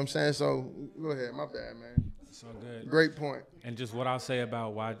sin. You know what I'm saying? So go ahead, my bad, man. It's all good. Great point. And just what I'll say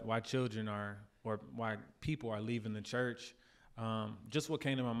about why children are, or why people are leaving the church. Just what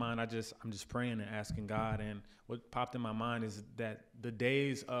came to my mind, I'm just praying and asking God, and what popped in my mind is that the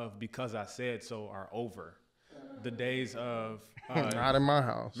days of because I said so are over. The days of not in my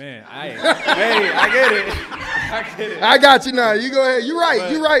house. Man, hey, I get it. I got you now. You go ahead. You're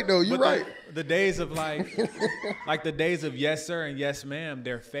right. You're right though. You're right. The days of like the days of yes sir and yes ma'am,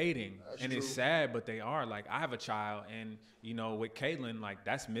 they're fading. That's and true. It's sad, but they are. Like I have a child, and you know, with Caitlin, like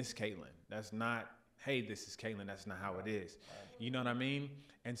that's Miss Caitlin. That's not, hey, this is Caitlin. That's not how it is. You know what I mean?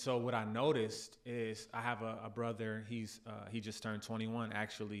 And so what I noticed is I have a brother. He just turned 21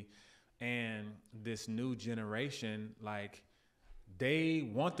 actually, and this new generation, like they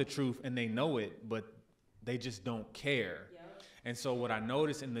want the truth and they know it, but they just don't care. Yep. And so what I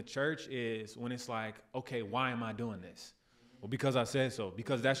noticed in the church is when it's like, okay, why am I doing this? Well, because I said so.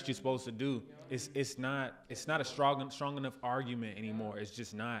 Because that's what you're supposed to do. It's not a strong enough argument anymore. It's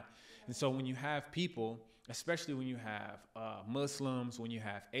just not. And so when you have people, especially when you have Muslims, when you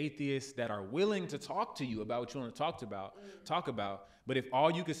have atheists that are willing to talk to you about what you want to talk about. But if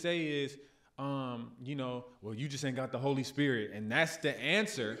all you could say is, you know, well, you just ain't got the Holy Spirit, and that's the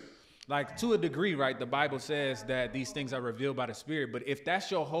answer. Like to a degree, right? The Bible says that these things are revealed by the Spirit. But if that's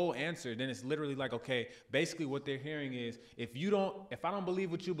your whole answer, then it's literally like, okay, basically what they're hearing is if I don't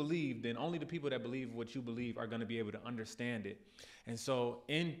believe what you believe, then only the people that believe what you believe are going to be able to understand it. And so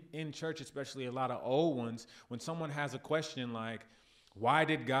in church, especially a lot of old ones, when someone has a question like, why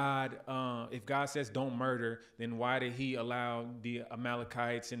did God, if God says don't murder, then why did he allow the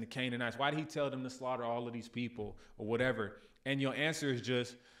Amalekites and the Canaanites? Why did he tell them to slaughter all of these people or whatever? And your answer is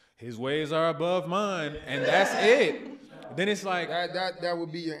just, his ways are above mine, and that's it. Then it's like that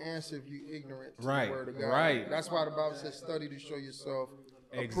would be your answer if you ignorant to the word of God. Right. That's why the Bible says study to show yourself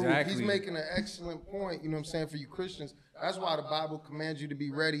approved. Exactly. He's making an excellent point, you know what I'm saying, for you Christians. That's why the Bible commands you to be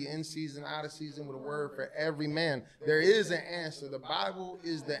ready in season, out of season with a word for every man. There is an answer. The Bible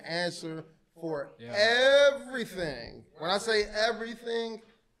is the answer for everything. When I say everything,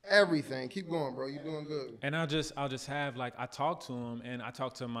 everything. Keep going, bro. You're doing good. And I'll just have, like, I talk to him, and I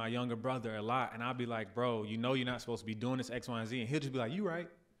talk to my younger brother a lot, and I'll be like, bro, you know you're not supposed to be doing this X, Y, and Z. And he'll just be like, you right.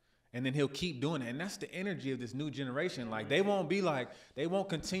 And then he'll keep doing it. And that's the energy of this new generation. Like, they won't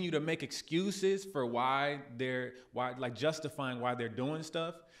continue to make excuses for why justifying why they're doing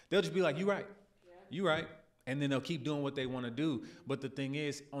stuff. They'll just be like, you right. You right. And then they'll keep doing what they want to do. But the thing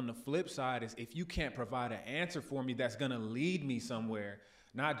is, on the flip side is if you can't provide an answer for me that's going to lead me somewhere,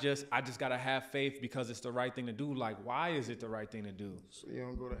 not just, I just got to have faith because it's the right thing to do. Like, why is it the right thing to do? So you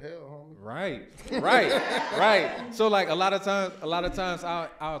don't go to hell, homie. Right. So, like, a lot of times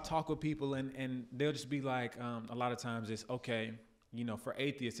I'll talk with people and they'll just be like, a lot of times it's, okay, you know, for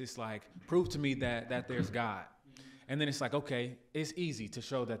atheists, it's like, prove to me that there's God. And then it's like, okay, it's easy to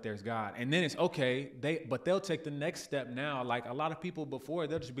show that there's God. And then it's okay, but they'll take the next step now. Like a lot of people before,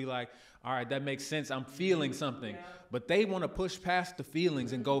 they'll just be like, all right, that makes sense. I'm feeling something. Yeah. But they want to push past the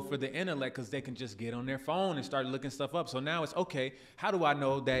feelings and go for the intellect because they can just get on their phone and start looking stuff up. So now it's okay, how do I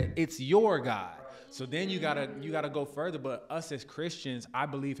know that it's your God? So then you gotta go further. But us as Christians, I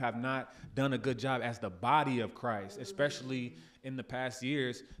believe, have not done a good job as the body of Christ, especially in the past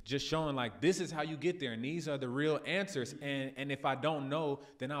years, just showing like this is how you get there and these are the real answers. And if I don't know,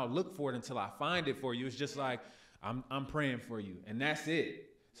 then I'll look for it until I find it for you. It's just like I'm praying for you, and that's it.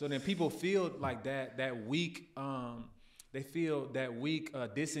 So then people feel like that weak, they feel that weak,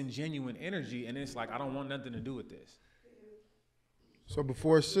 disingenuine energy, and it's like I don't want nothing to do with this. So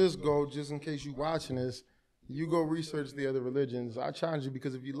before sis go, just in case you watching this, you go research the other religions. I challenge you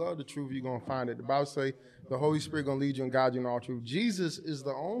because if you love the truth, you're going to find it. The Bible say the Holy Spirit going to lead you and guide you in all truth. Jesus is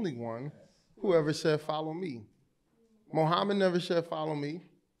the only one who ever said, follow me. Muhammad never said, follow me.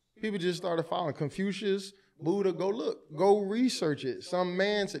 People just started following. Confucius, Buddha, go look. Go research it. Some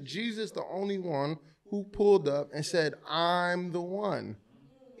man said, Jesus the only one who pulled up and said, I'm the one.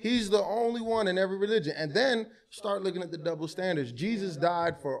 He's the only one in every religion. And then start looking at the double standards. Jesus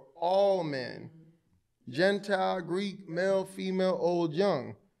died for all men. Gentile, Greek, male, female, old,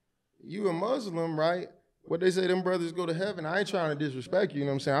 young. You a Muslim, right? What they say, them brothers go to heaven. I ain't trying to disrespect you, you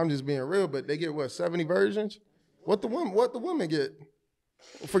know what I'm saying? I'm just being real, but they get what, 70 virgins? What the women get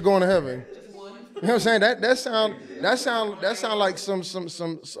for going to heaven? Just one. You know what I'm saying? That sound like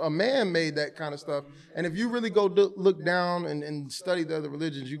a man made that kind of stuff. And if you really go look down and study the other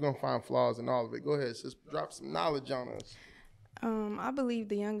religions, you're gonna find flaws in all of it. Go ahead, sis, drop some knowledge on us. I believe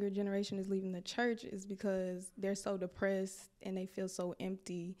the younger generation is leaving the church is because they're so depressed and they feel so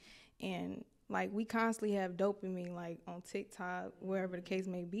empty. And Like, we constantly have dopamine, like, on TikTok, wherever the case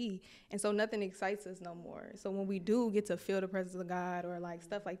may be. And so nothing excites us no more. So when we do get to feel the presence of God or, like,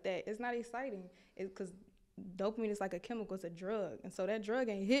 stuff like that, it's not exciting. Because dopamine is like a chemical. It's a drug. And so that drug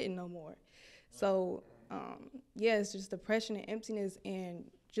ain't hitting no more. So, yeah, it's just depression and emptiness and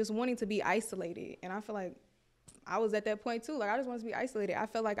just wanting to be isolated. And I feel like I was at that point, too. Like, I just wanted to be isolated. I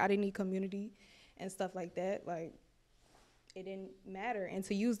felt like I didn't need community and stuff like that. Like, it didn't matter. And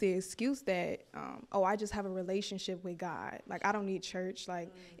to use the excuse that, I just have a relationship with God. Like, I don't need church.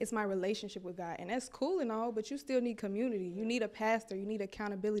 Like, it's my relationship with God. And that's cool and all, but you still need community. You need a pastor. You need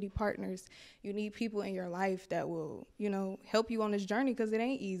accountability partners. You need people in your life that will, help you on this journey, because it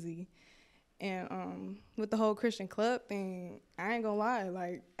ain't easy. And with the whole Christian club thing, I ain't gonna lie.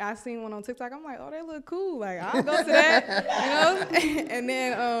 Like, I seen one on TikTok. I'm like, oh, they look cool. Like, I'll go to that, And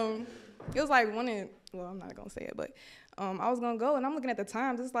then it was like well, I'm not gonna say it, but I was gonna go, and I'm looking at the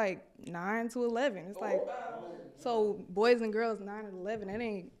times. It's like 9 to 11. It's like, so boys and girls 9 and 11.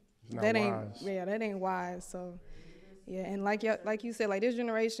 That ain't wise. So yeah, and like you said, like, this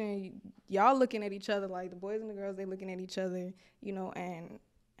generation, y'all looking at each other, like the boys and the girls, they looking at each other, and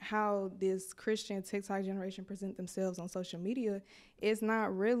how this Christian TikTok generation present themselves on social media is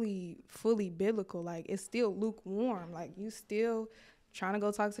not really fully biblical. Like, it's still lukewarm. Like, you still trying to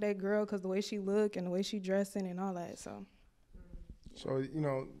go talk to that girl because the way she look and the way she dressing and all that. So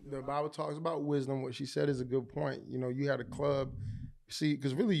the Bible talks about wisdom. What she said is a good point. You had a club, see,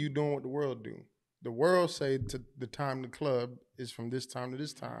 because really you doing what the world do. The world say to the time the club is from this time to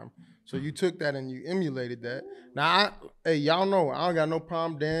this time. So you took that and you emulated that. Now, y'all know I don't got no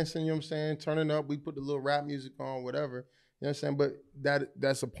problem dancing, turning up. We put the little rap music on, whatever. You know what I'm saying? But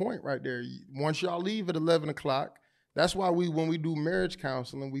that's a point right there. Once y'all leave at 11 o'clock, that's why when we do marriage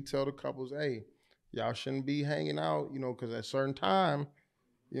counseling, we tell the couples, hey, y'all shouldn't be hanging out, because at a certain time,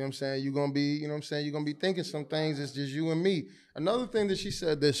 you're going to be, you're going to be thinking some things. It's just you and me. Another thing that she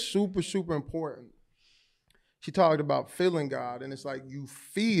said that's super, super important, she talked about feeling God, and it's like you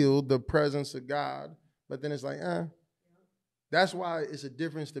feel the presence of God, but then it's like, That's why it's a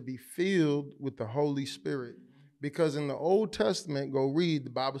difference to be filled with the Holy Spirit. Because in the Old Testament, go read, the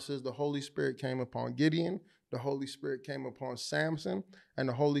Bible says the Holy Spirit came upon Gideon, the Holy Spirit came upon Samson, and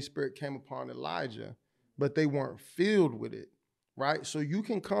the Holy Spirit came upon Elijah, but they weren't filled with it. Right? So you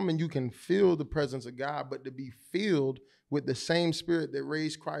can come and you can feel the presence of God, but to be filled with the same Spirit that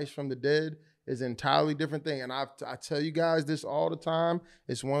raised Christ from the dead is an entirely different thing. And I tell you guys this all the time.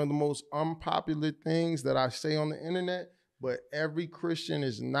 It's one of the most unpopular things that I say on the internet, but every Christian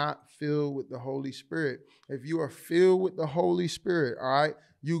is not filled with the Holy Spirit. If you are filled with the Holy Spirit, all right,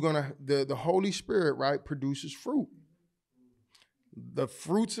 the Holy Spirit, right, produces fruit. The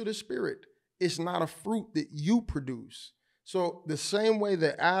fruits of the Spirit. It's not a fruit that you produce. So the same way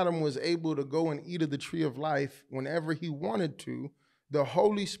that Adam was able to go and eat of the tree of life whenever he wanted to, the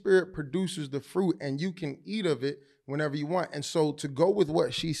Holy Spirit produces the fruit and you can eat of it whenever you want. And so to go with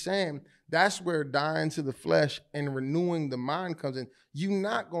what she's saying, that's where dying to the flesh and renewing the mind comes in. You're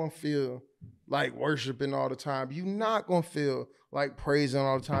not going to feel like worshiping all the time. You're not going to feel like praising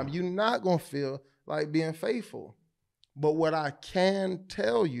all the time. You're not going to feel like being faithful. But what I can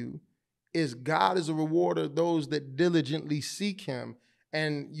tell you is God is a rewarder of those that diligently seek him.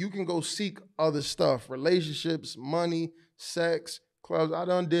 And you can go seek other stuff, relationships, money, sex, clubs. I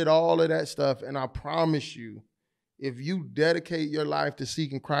done did all of that stuff. And I promise you, if you dedicate your life to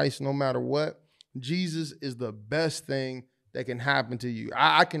seeking Christ no matter what, Jesus is the best thing that can happen to you.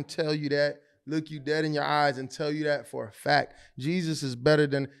 I can tell you that, look you dead in your eyes and tell you that for a fact. Jesus is better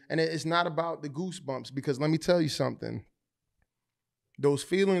than, and it's not about the goosebumps, because let me tell you something. Those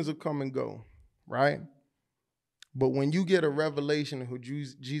feelings will come and go, right? But when you get a revelation of who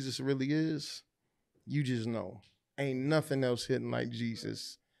Jesus really is, you just know. Ain't nothing else hitting like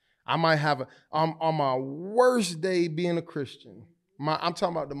Jesus. I might have on my worst day being a Christian, I'm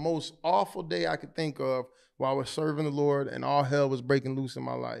talking about the most awful day I could think of while I was serving the Lord and all hell was breaking loose in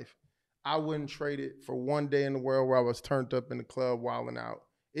my life. I wouldn't trade it for one day in the world where I was turned up in the club wilding out.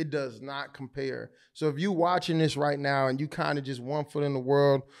 It does not compare. So if you're watching this right now and you kind of just 1 foot in the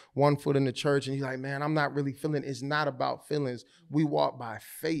world, 1 foot in the church, and you're like, man, I'm not really feeling, it's not about feelings. We walk by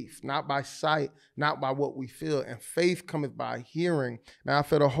faith, not by sight, not by what we feel. And faith cometh by hearing. Now I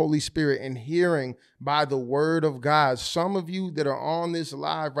feel the Holy Spirit, and hearing by the word of God. Some of you that are on this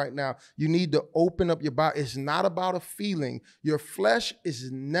live right now, you need to open up your body. It's not about a feeling. Your flesh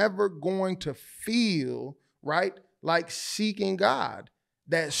is never going to feel, right, like seeking God.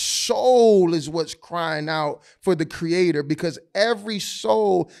 That soul is what's crying out for the Creator, because every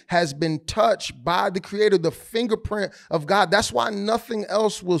soul has been touched by the Creator, the fingerprint of God. That's why nothing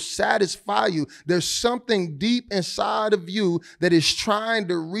else will satisfy you. There's something deep inside of you that is trying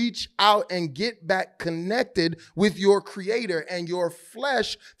to reach out and get back connected with your Creator, and your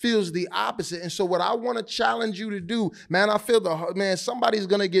flesh feels the opposite. And so what I want to challenge you to do, man, I feel somebody's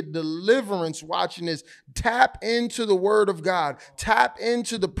going to get deliverance watching this. Tap into the Word of God. Tap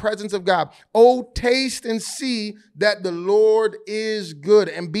into the presence of God. Oh, taste and see that the Lord is good.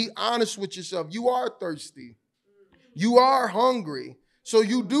 And be honest with yourself. You are thirsty. You are hungry. So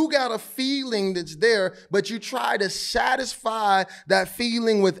you do got a feeling that's there, but you try to satisfy that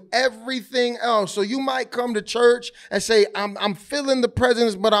feeling with everything else. So you might come to church and say, I'm feeling the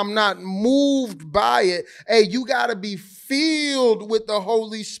presence, but I'm not moved by it. Hey, you got to be filled with the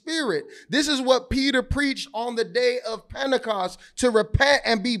Holy Spirit. This is what Peter preached on the day of Pentecost, to repent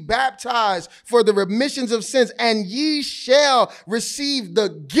and be baptized for the remissions of sins, and ye shall receive the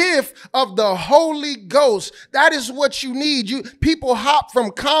gift of the Holy Ghost. That is what you need. People hop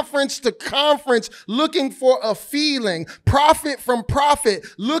from conference to conference looking for a feeling, prophet from prophet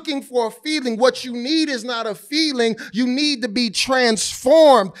looking for a feeling. What you need is not a feeling. You need to be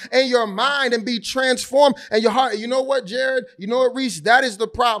transformed in your mind and be transformed in your heart. You know what, Jared? You know what, Reese? That is the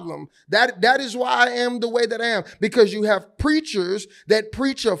problem. That is why I am the way that I am, because you have preachers that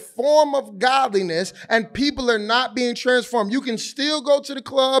preach a form of godliness and people are not being transformed. You can still go to the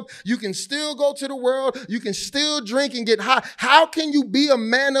club. You can still go to the world. You can still drink and get high. How can you be a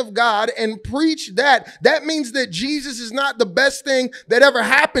man of God and preach that? That means that Jesus is not the best thing that ever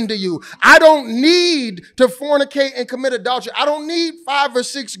happened to you. I don't need to fornicate and commit adultery. I don't need 5 or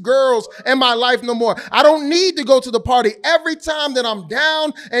 6 girls in my life no more. I don't need to go to the party. Every time that I'm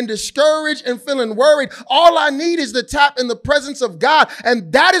down and discouraged and feeling worried, all I need is to tap in the presence of God.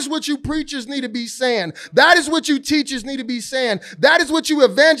 And that is what you preachers need to be saying. That is what you teachers need to be saying. That is what you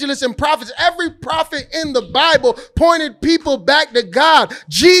evangelists and prophets. Every prophet in the Bible pointed people back to God.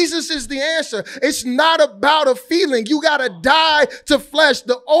 Jesus is the answer. It's not about a feeling. You got to die to flesh.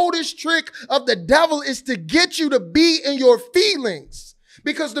 The oldest trick of the devil is to get you to be in your feelings,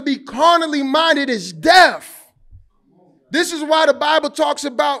 because to be carnally minded is death. This is why the Bible talks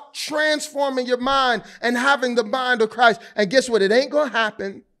about transforming your mind and having the mind of Christ. And guess what? It ain't going to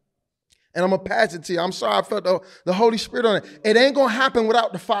happen. And I'm going to pass it to you. I'm sorry, I felt the Holy Spirit on it. It ain't going to happen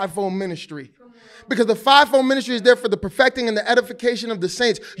without the fivefold ministry. Because the fivefold ministry is there for the perfecting and the edification of the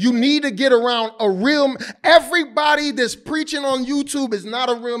saints. You need to get around everybody that's preaching on YouTube is not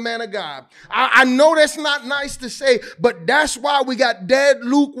a real man of God. I know that's not nice to say, but that's why we got dead,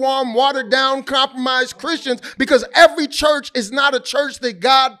 lukewarm, watered down, compromised Christians, because every church is not a church that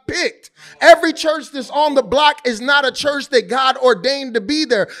God picked. Every church that's on the block is not a church that God ordained to be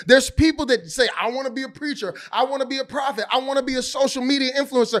there. There's people that say, I want to be a preacher. I want to be a prophet. I want to be a social media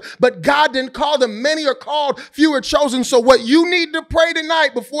influencer. But God didn't call them. Many are called, few are chosen. So what you need to pray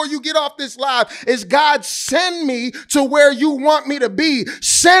tonight before you get off this live is, God, send me to where you want me to be.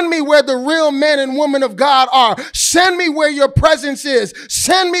 Send me where the real men and women of God are. Send me where your presence is.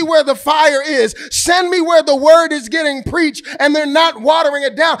 Send me where the fire is. Send me where the word is getting preached and they're not watering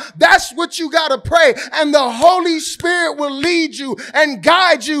it down. That's what you got to pray. And the Holy Spirit will lead you and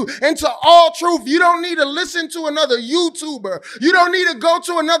guide you into all truth. You don't need to listen to another YouTuber. You don't need to go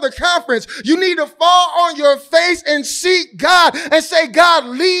to another conference. You need to fall on your face and seek God and say, God,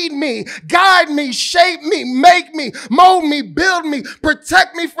 lead me, guide me, shape me, make me, mold me, build me,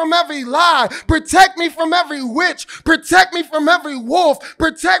 protect me from every lie, protect me from every witch, protect me from every wolf,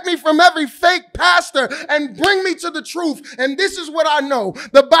 protect me from every fake pastor, and bring me to the truth. And this is what I know.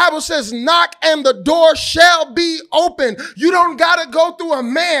 The Bible says, knock and the door shall be open. You don't got to go through a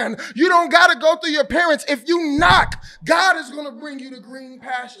man. You don't got to go through your parents. If you knock, God is going to bring you to green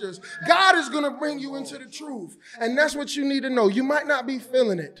pastures. God is going to bring you into the truth. And that's what you need to know. You might not be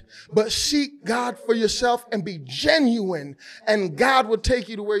feeling it, but seek God for yourself and be genuine, and God will take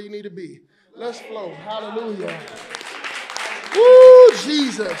you to where you need to be. Let's flow. Hallelujah. Woo,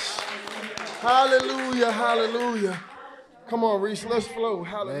 Jesus. Hallelujah. Hallelujah. Come on, Reese. Let's flow.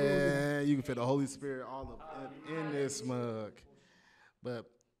 Hallelujah. Man, you can feel the Holy Spirit all up in this mug. But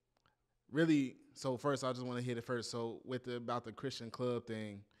really, so first, I just want to hit it first. So about the Christian club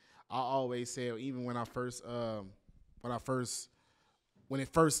thing, I always say, even when it first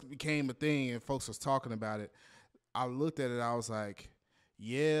became a thing and folks was talking about it, I looked at it, I was like,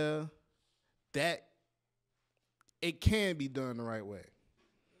 yeah, that it can be done the right way.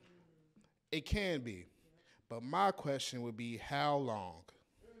 It can be. But my question would be, how long?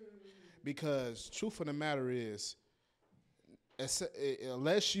 Because truth of the matter is,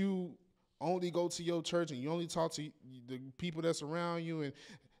 unless you only go to your church and you only talk to the people that's around you, and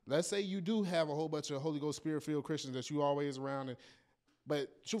let's say you do have a whole bunch of Holy Ghost Spirit-filled Christians that you always around, but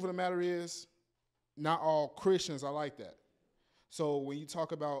truth of the matter is, not all Christians are like that. So when you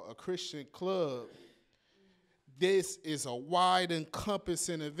talk about a Christian club, this is a wide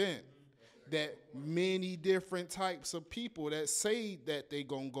encompassing event that many different types of people that say that they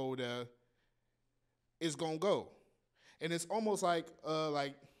gonna go there is gonna go. And it's almost like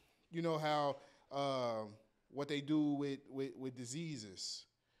you know how what they do with diseases,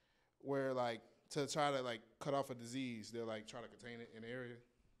 where like to try to like cut off a disease, they're like try to contain it in the area.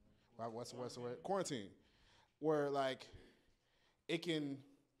 What's the word? Quarantine. Where like it can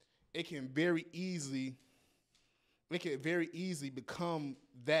very easily become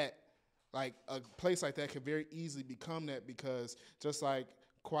that. Like a place like that can very easily become that, because just like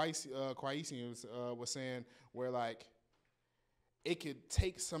Kwaisi was saying, where like it could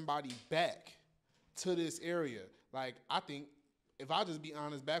take somebody back to this area. Like I think, if I just be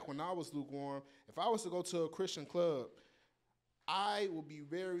honest, back when I was lukewarm, if I was to go to a Christian club, I would be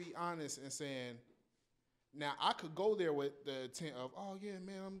very honest in saying, now I could go there with the intent of, oh yeah,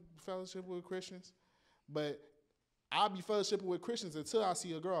 man, I'm fellowship with Christians, but I'll be fellowshipping with Christians until I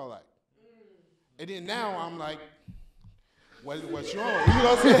see a girl like. And then now I'm like, what's wrong? You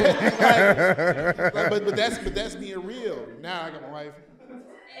know what I'm saying? But that's being real. Now I got my wife.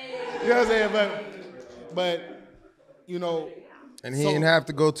 You know what I'm saying? But you know. And he didn't have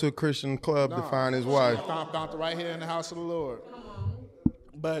to go to a Christian club to find his wife. I found it right here in the house of the Lord.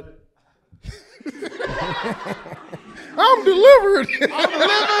 But I'm delivered.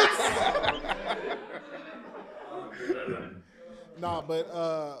 No, but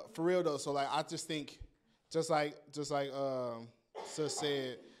for real though, so like I just think, just like Sis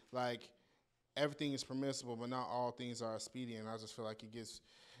said, like everything is permissible, but not all things are expedient. I just feel like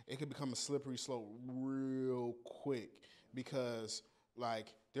it could become a slippery slope real quick, because like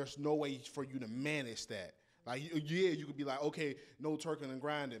there's no way for you to manage that. Like yeah, you could be like, okay, no turking and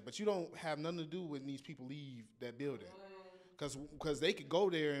grinding, but you don't have nothing to do when these people leave that building, because they could go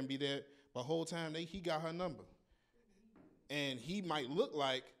there and be there, but the whole time he got her number. And he might look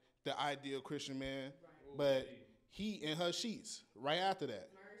like the ideal Christian man, but he in her sheets right after that.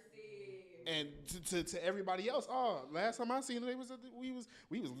 Mercy. And to everybody else, last time I seen it, we was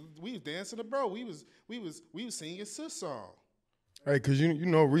dancing to bro. We was singing sis song. Hey, cause you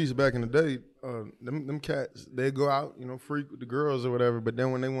know Reese back in the day, them cats, they go out, freak with the girls or whatever, but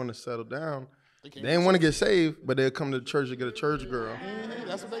then when they want to settle down, they didn't want to get saved, but they'll come to the church to get a church girl. Mm-hmm,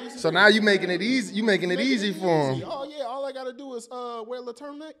 that's what they used to do. So now you making it easy. You making it easy for them. Oh yeah, all I gotta do is wear a little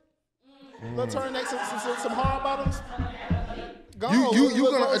turtleneck, some hard bottoms.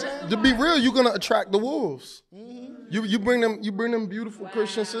 You gonna to be real, you're gonna attract the wolves. Mm-hmm. You bring them beautiful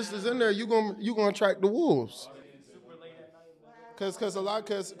Christian sisters in there. You gonna attract the wolves. Because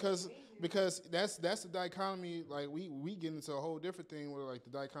that's the dichotomy. Like we get into a whole different thing where like the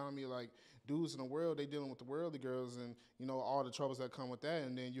dichotomy, like dudes in the world, they dealing with the worldly girls and all the troubles that come with that,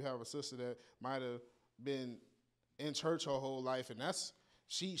 and then you have a sister that might have been in church her whole life, and that's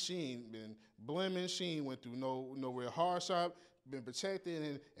she ain't been blaming, she ain't went through no real hard shop, been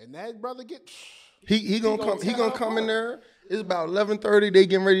protected, and that brother get. He gonna come in there. It's about 11:30. They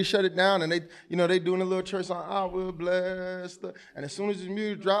getting ready to shut it down, and they doing a little church song. I will bless the. And as soon as the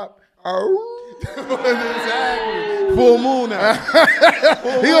music drop, exactly, full moon now.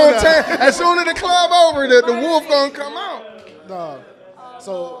 He gonna as soon as the club over, the wolf gonna come out. No,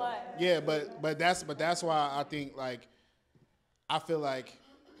 so yeah, but that's why I think like I feel like,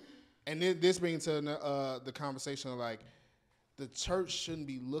 and this brings to the conversation of like the church shouldn't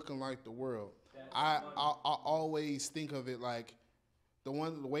be looking like the world. I always think of it like the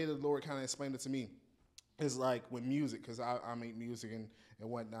way the Lord kind of explained it to me is like with music, because I make music and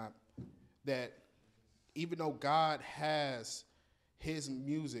whatnot, that even though God has his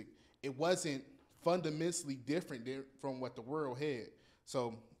music, it wasn't fundamentally different from what the world had.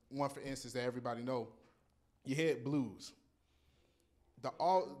 So one, for instance, that everybody know, you had blues. The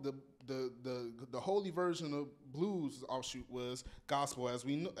holy version of blues offshoot was gospel as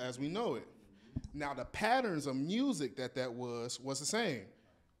we know it. Now the patterns of music that was the same.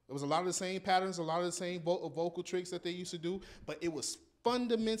 It was a lot of the same patterns, a lot of the same vocal tricks that they used to do, but it was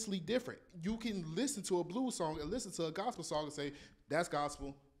fundamentally different. You can listen to a blues song and listen to a gospel song and say, that's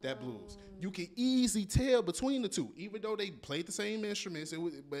gospel, that blues. You can easily tell between the two, even though they played the same instruments.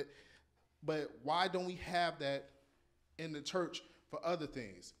 But why don't we have that in the church for other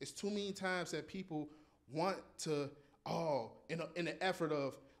things? It's too many times that people want to, in the effort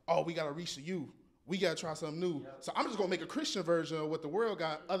of, we got to reach the youth. We got to try something new. So I'm just going to make a Christian version of what the world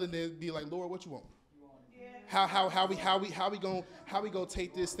got, other than be like, Lord, what you want? How we gonna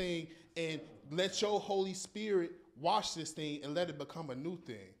take this thing and let your Holy Spirit wash this thing and let it become a new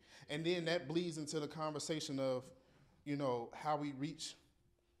thing? And then that bleeds into the conversation of, how we reach,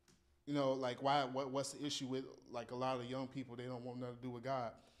 like what's the issue with like a lot of young people? They don't want nothing to do with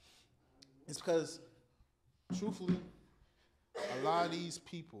God. It's because, truthfully, a lot of these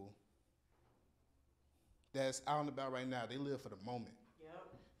people that's out and about right now, they live for the moment.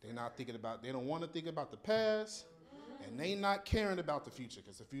 They're not thinking about, they don't want to think about the past, and they not caring about the future,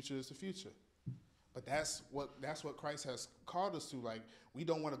 because the future is the future. But that's what Christ has called us to. Like, we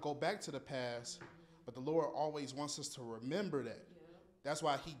don't want to go back to the past, but the Lord always wants us to remember that. That's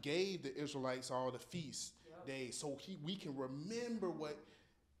why he gave the Israelites all the feast days, so we can remember what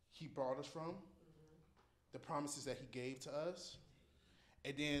he brought us from, the promises that he gave to us.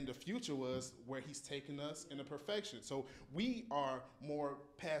 And then the future was where he's taking us in the perfection. So we are more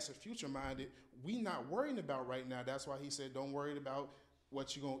past and future minded. We not worrying about right now. That's why he said, don't worry about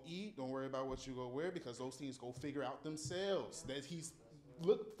what you're going to eat. Don't worry about what you're going to wear, because those things go figure out themselves. That he's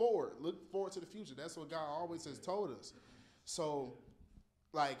look forward to the future. That's what God always has told us. So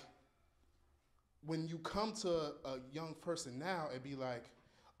like when you come to a young person now and be like,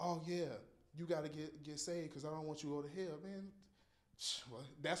 oh yeah, you got to get saved because I don't want you to go to hell, man. Well,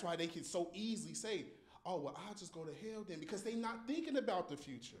 that's why they can so easily say, oh, well, I'll just go to hell then, because they're not thinking about the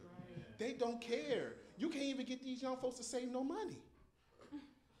future. Right. They don't care. You can't even get these young folks to save no money.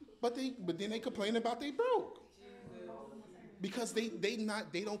 But then they complain about they broke. Because they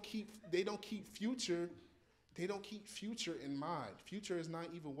don't keep future in mind. Future is not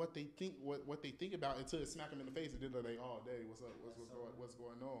even what they think what they think about until it smack them in the face and then they're like, oh, Daddy, what's up? What's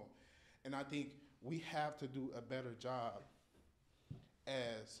going on? And I think we have to do a better job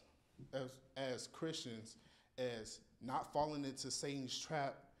as Christians, as not falling into Satan's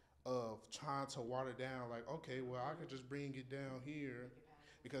trap of trying to water down, like, okay, well, I could just bring it down here,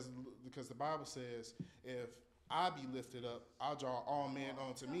 because the Bible says, if I be lifted up, I'll draw all men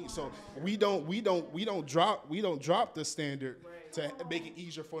onto me. So we don't drop the standard to make it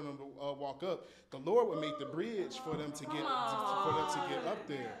easier for them to walk up. The Lord will make the bridge for them to get up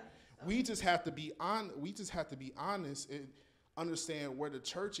there. We just have to be honest and understand where the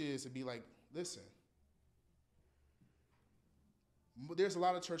church is and be like, listen, there's a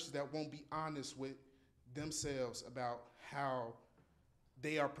lot of churches that won't be honest with themselves about how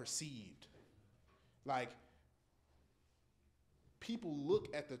they are perceived. Like, people look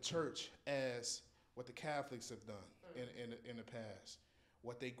at the church as what the Catholics have done in the past,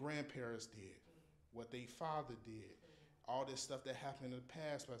 what their grandparents did, what their father did, all this stuff that happened in the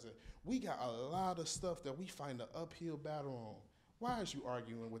past. But I said, we got a lot of stuff that we find an uphill battle on. Why is you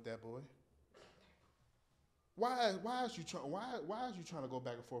arguing with that boy? Why is you trying to go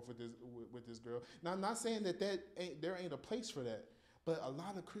back and forth with this girl? Now, I'm not saying that there ain't a place for that, but a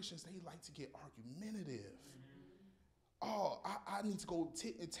lot of Christians, they like to get argumentative. Oh, I need to go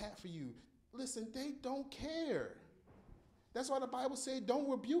tit and tat for you. Listen, they don't care. That's why the Bible said, don't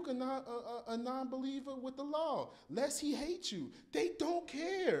rebuke a non-believer with the law, lest he hate you. They don't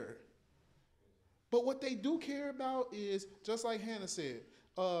care. But what they do care about is, just like Hannah said,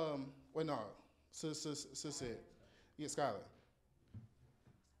 Sis said, yeah, Skylar.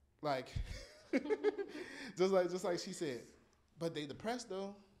 Like, just like she said, but they depressed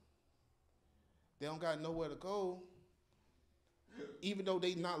though. They don't got nowhere to go. Even though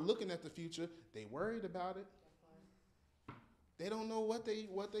they not looking at the future, they worried about it. They don't know what they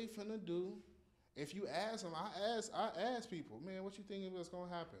finna do. If you ask them, I ask people, man, what you think is gonna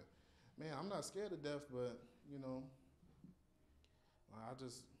happen? Man, I'm not scared of death, but I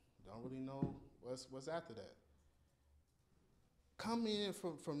just don't really know what's after that. Come in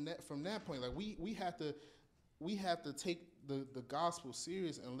from that point, like we have to take the gospel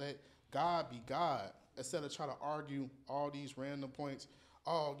serious and let God be God, instead of trying to argue all these random points.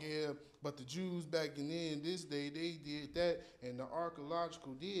 Oh yeah, but the Jews back in this day, they did that, and the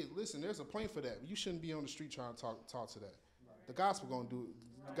archaeological did. Listen, there's a point for that. You shouldn't be on the street trying to talk to that. The gospel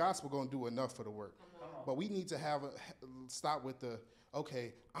gonna do enough for the work. But we need to stop with the,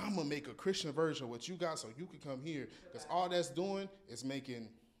 okay, I'm gonna make a Christian version of what you got so you can come here, because all that's doing is making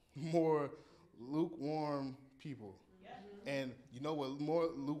more lukewarm people. And you know what? More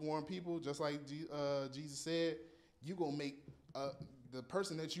lukewarm people, just like Jesus said, you gonna make the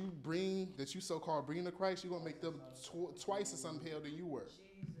person that you so-called bring to Christ, you're gonna make them twice as some hell than you were.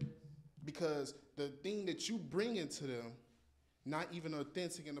 Because the thing that you bring into them, not even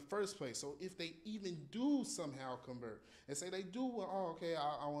authentic in the first place. So if they even do somehow convert and say they do, well, oh, okay,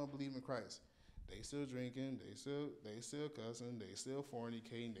 I want to believe in Christ. They still drinking, they still cussing, they still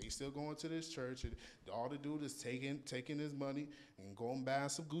fornicating, they still going to this church, and all the dude is taking his money and going buying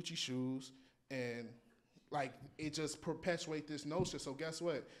some Gucci shoes, and like it just perpetuate this notion. So guess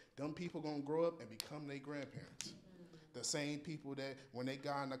what? Them people gonna grow up and become their grandparents. The same people that when they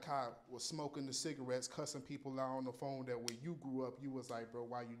got in the car was smoking the cigarettes, cussing people out on the phone, that when you grew up, you was like, bro,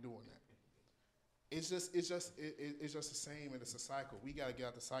 why you doing that? It's just the same, and it's a cycle. We gotta get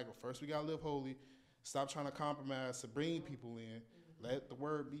out the cycle. First, we gotta live holy. Stop trying to compromise to bring people in. Let the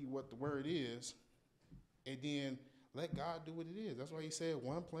word be what the word is, and then let God do what it is. That's why he said,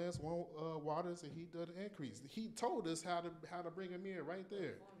 one plants, one waters, and he does the increase. He told us how to bring him in right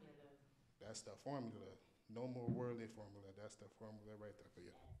there. That's the formula. No more worldly formula. That's the formula right there for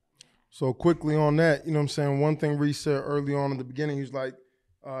you. So quickly on that, you know what I'm saying? One thing Reese said early on in the beginning, he was like,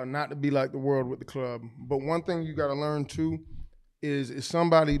 not to be like the world with the club. But one thing you got to learn too is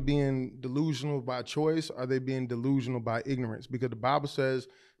somebody being delusional by choice, or are they being delusional by ignorance? Because the Bible says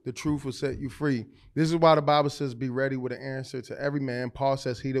the truth will set you free. This is why the Bible says be ready with an answer to every man. Paul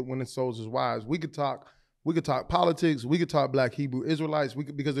says he that winneth souls is wise. We could talk politics, we could talk Black Hebrew Israelites,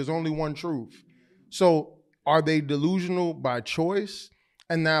 because there's only one truth. So are they delusional by choice?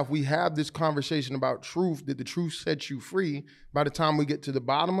 And now if we have this conversation about truth, did the truth set you free by the time we get to the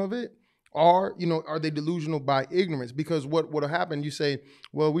bottom of it? Or, are they delusional by ignorance? Because what'll happen, you say,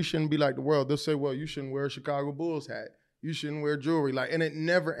 well, we shouldn't be like the world. They'll say, well, you shouldn't wear a Chicago Bulls hat. You shouldn't wear jewelry. And it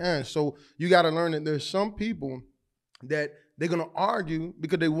never ends. So you got to learn that there's some people that they're going to argue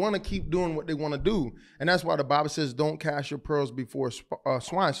because they want to keep doing what they want to do. And that's why the Bible says, don't cast your pearls before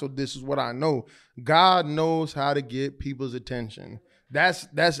swine. So this is what I know. God knows how to get people's attention. That's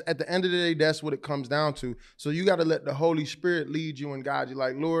at the end of the day, that's what it comes down to. So you got to let the Holy Spirit lead you and guide you.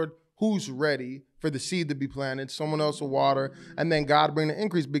 Like, Lord, who's ready for the seed to be planted? Someone else will water, and then God bring the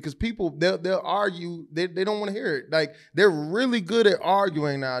increase. Because people, they'll argue. They don't want to hear it. Like, they're really good at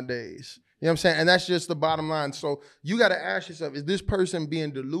arguing nowadays. You know what I'm saying? And that's just the bottom line. So you got to ask yourself, is this person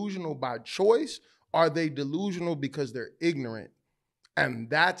being delusional by choice? Are they delusional because they're ignorant? And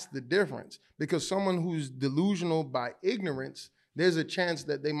that's the difference. Because someone who's delusional by ignorance, there's a chance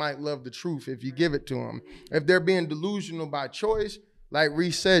that they might love the truth if you give it to them. If they're being delusional by choice, like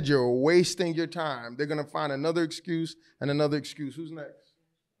Reese said, you're wasting your time. They're going to find another excuse and another excuse. Who's next?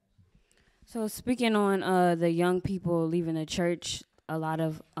 So speaking on the young people leaving the church, a lot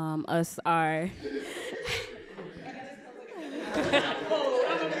of us are...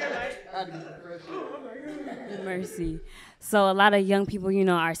 Mercy. So a lot of young people,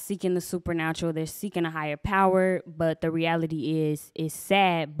 are seeking the supernatural. They're seeking a higher power, but the reality is, it's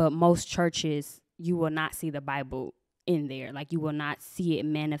sad, but most churches, you will not see the Bible in there. Like, you will not see it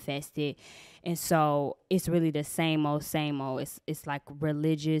manifested. And so it's really the same old. It's like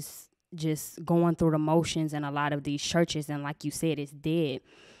religious, just going through the motions in a lot of these churches. And like you said, it's dead.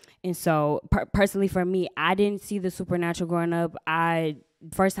 And so personally for me, I didn't see the supernatural growing up.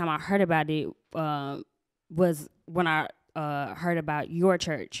 First time I heard about it was when I heard about your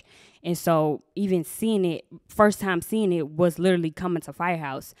church. And so even first time seeing it was literally coming to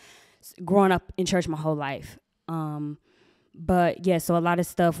Firehouse, growing up in church my whole life. But yeah, so a lot of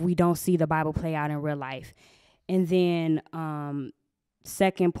stuff we don't see the Bible play out in real life. And then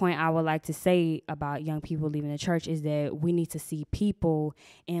second point I would like to say about young people leaving the church is that we need to see people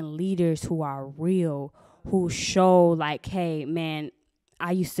and leaders who are real, who show like, hey, man,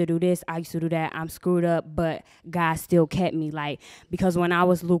 I used to do this, I used to do that, I'm screwed up, but God still kept me. Like, because when I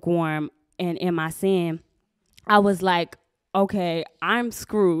was lukewarm and in my sin, I was like, okay, I'm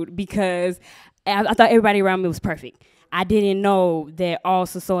screwed because I thought everybody around me was perfect. I didn't know that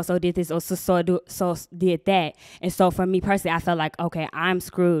so-and-so did this or so did that. And so for me personally, I felt like, okay, I'm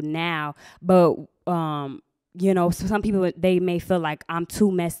screwed now. But, some people, they may feel like I'm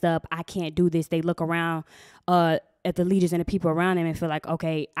too messed up. I can't do this. They look around at the leaders and the people around them and feel like,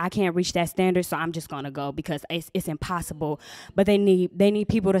 okay, I can't reach that standard, so I'm just going to go because it's impossible. But they need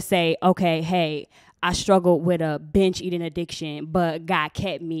people to say, okay, hey, I struggled with a binge eating addiction, but God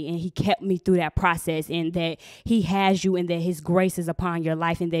kept me, and he kept me through that process, and that he has you, and that his grace is upon your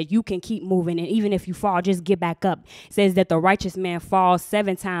life, and that you can keep moving. And even if you fall, just get back up. It says that the righteous man falls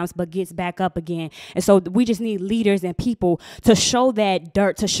 7 times, but gets back up again. And so we just need leaders and people to show that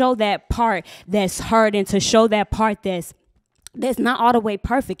dirt, to show that part that's hurt, and to show that part that's not all the way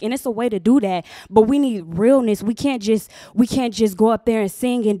perfect. And it's a way to do that, but we need realness. We can't just go up there and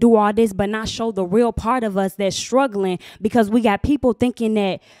sing and do all this but not show the real part of us that's struggling, because we got people thinking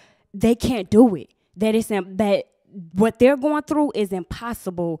that they can't do it, that what they're going through is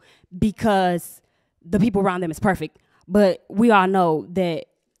impossible because the people around them is perfect. But we all know that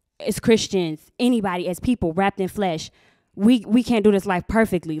as Christians, anybody, as people wrapped in flesh, we can't do this life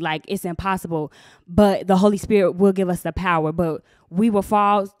perfectly. Like, it's impossible. But the Holy Spirit will give us the power. But we will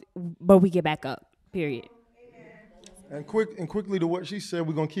fall, but we get back up, period. And quickly to what she said,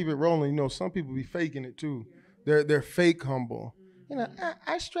 we're gonna keep it rolling. You know, some people be faking it too. They're fake humble. You know,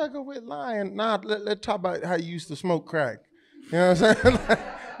 I struggle with lying. Nah, let's talk about how you used to smoke crack. You know what I'm saying? You know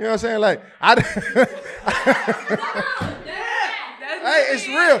what I'm saying? Like, hey, it's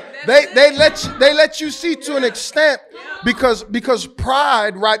real. They let you see to an extent because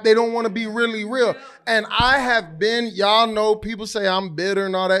pride, right? They don't want to be really real. And I have been, y'all know, people say I'm bitter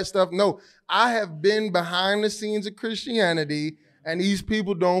and all that stuff. No, I have been behind the scenes of Christianity, and these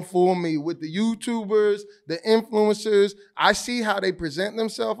people don't fool me. With the YouTubers, the influencers, I see how they present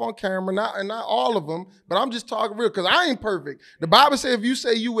themselves on camera, not all of them, but I'm just talking real because I ain't perfect. The Bible says if you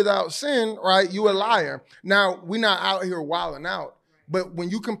say you without sin, right, you a liar. Now, we're not out here wilding out. But when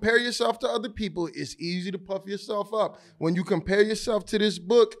you compare yourself to other people, it's easy to puff yourself up. When you compare yourself to this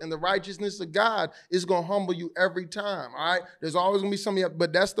book and the righteousness of God, it's going to humble you every time, all right? There's always going to be something,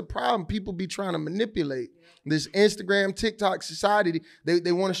 but that's the problem. People be trying to manipulate this Instagram, TikTok society.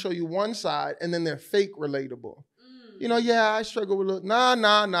 They want to show you one side, and then they're fake relatable. You know, yeah, I struggle with a little.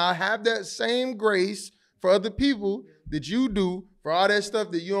 Nah. Have that same grace for other people that you do for all that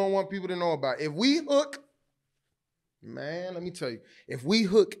stuff that you don't want people to know about. If we hook, man, let me tell you, if we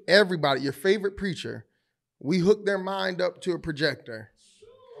hook everybody, your favorite preacher, we hook their mind up to a projector,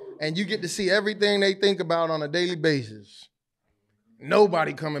 and you get to see everything they think about on a daily basis.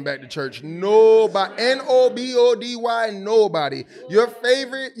 Nobody coming back to church. Nobody. Nobody. Nobody. Your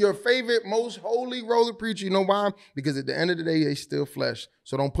favorite, most holy roller preacher. You know why? Because at the end of the day, they still flesh.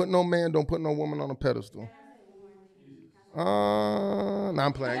 So don't put no man, don't put no woman on a pedestal. No,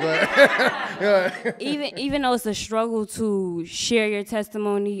 I'm playing. Go ahead. Even though it's a struggle to share your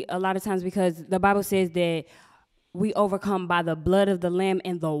testimony, a lot of times, because the Bible says that we overcome by the blood of the Lamb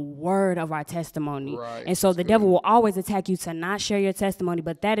and the word of our testimony. Right. And so the devil will always attack you to not share your testimony,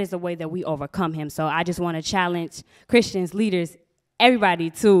 but that is the way that we overcome him. So I just want to challenge Christians, leaders, everybody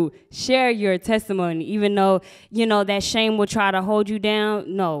to share your testimony, even though, you know, that shame will try to hold you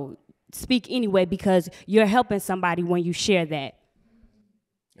down. No, speak anyway, because you're helping somebody when you share that.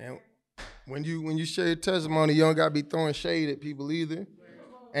 And when you share your testimony, you don't got to be throwing shade at people either.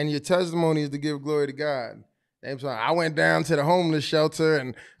 And your testimony is to give glory to God. I went down to the homeless shelter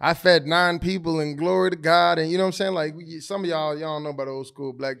and I fed 9 people and glory to God. And you know what I'm saying? Like, some of y'all don't know about old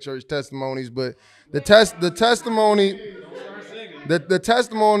school black church testimonies, but the testimony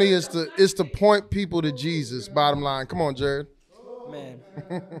is to point people to Jesus, bottom line. Come on, Jared. Man,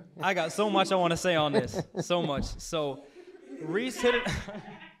 I got so much I want to say on this. So much. So, Reese hit it.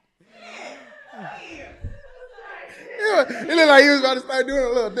 It looked like he was about to start doing a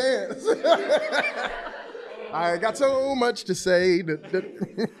little dance. I got so much to say.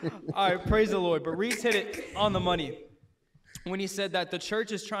 All right, praise the Lord. But Reese hit it on the money when he said that the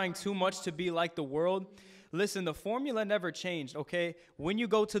church is trying too much to be like the world. Listen, the formula never changed, okay? When you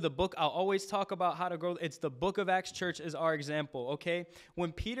go to the book, I'll always talk about how to grow. It's the book of Acts church is our example, okay?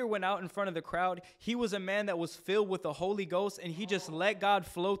 When Peter went out in front of the crowd, he was a man that was filled with the Holy Ghost, and he just let God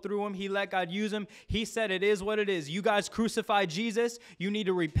flow through him. He let God use him. He said, it is what it is. You guys crucified Jesus. You need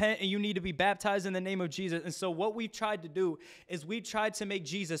to repent, and you need to be baptized in the name of Jesus. And so what we've tried to do is we've tried to make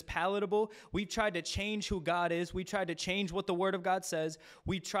Jesus palatable. We've tried to change who God is. We tried to change what the Word of God says.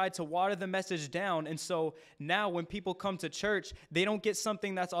 We tried to water the message down. And so now when people come to church, they don't get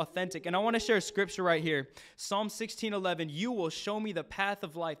something that's authentic. And I want to share a scripture right here. Psalm 16:11, you will show me the path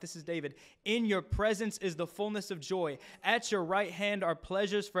of life. This is David. In your presence is the fullness of joy. At your right hand are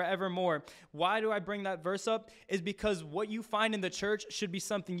pleasures forevermore. Why do I bring that verse up? Is because what you find in the church should be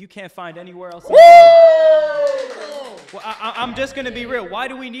something you can't find anywhere else in the world. Well, I'm just going to be real. Why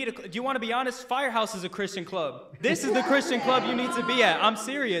do we need do you want to be honest? Firehouse is a Christian club. This is the Christian club you need to be at. I'm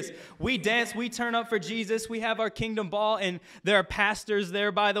serious. We dance. We turn up for Jesus. We have our kingdom ball, and there are pastors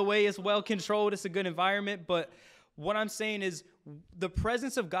there, by the way. It's well controlled. It's a good environment. But what I'm saying is the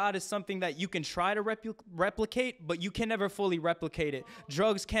presence of God is something that you can try to replicate, but you can never fully replicate it.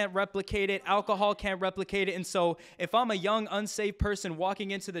 Drugs can't replicate it. Alcohol can't replicate it. And so if I'm a young, unsaved person walking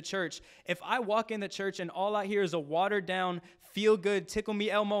into the church, if I walk in the church and all I hear is a watered down, feel good, tickle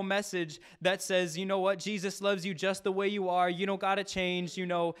me Elmo message that says, you know what, Jesus loves you just the way you are. You don't got to change,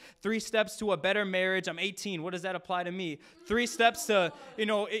 3 steps to a better marriage. I'm 18. What does that apply to me? 3 steps to,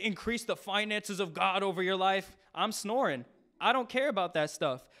 increase the finances of God over your life. I'm snoring. I don't care about that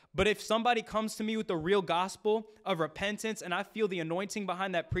stuff. But if somebody comes to me with the real gospel of repentance and I feel the anointing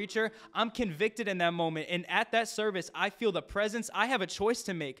behind that preacher, I'm convicted in that moment. And at that service, I feel the presence. I have a choice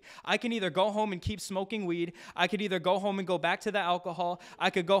to make. I can either go home and keep smoking weed. I could either go home and go back to the alcohol. I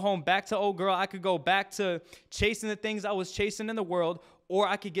could go home back to old girl. I could go back to chasing the things I was chasing in the world, or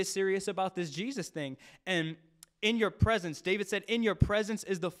I could get serious about this Jesus thing. And in your presence, David said, in your presence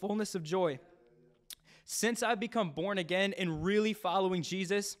is the fullness of joy. Since I've become born again and really following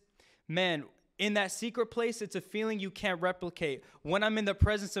Jesus, man, in that secret place, it's a feeling you can't replicate. When I'm in the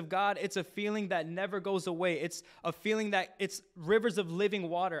presence of God, it's a feeling that never goes away. It's a feeling that it's rivers of living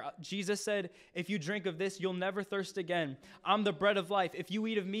water. Jesus said, if you drink of this, you'll never thirst again. I'm the bread of life. If you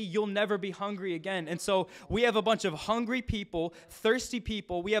eat of me, you'll never be hungry again. And so we have a bunch of hungry people, thirsty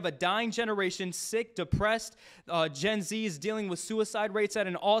people. We have a dying generation, sick, depressed. Gen Z is dealing with suicide rates at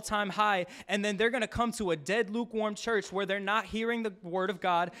an all-time high. And then they're going to come to a dead, lukewarm church where they're not hearing the word of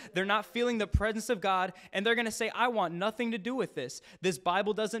God. They're not feeling the presence of God, and they're going to say, I want nothing to do with this. This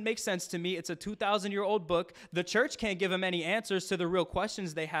Bible doesn't make sense to me. It's a 2,000-year-old book. The church can't give them any answers to the real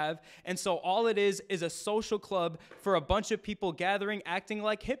questions they have, and so all it is a social club for a bunch of people gathering, acting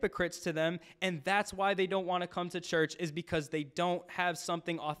like hypocrites to them, and that's why they don't want to come to church, is because they don't have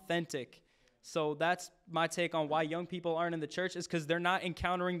something authentic. So that's my take on why young people aren't in the church, is because they're not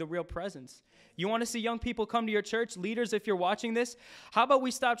encountering the real presence. You want to see young people come to your church? Leaders, if you're watching this, how about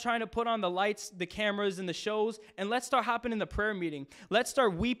we stop trying to put on the lights, the cameras, and the shows, and let's start hopping in the prayer meeting. Let's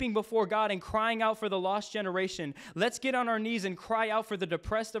start weeping before God and crying out for the lost generation. Let's get on our knees and cry out for the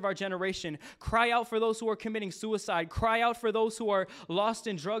depressed of our generation. Cry out for those who are committing suicide. Cry out for those who are lost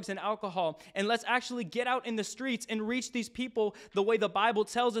in drugs and alcohol. And let's actually get out in the streets and reach these people the way the Bible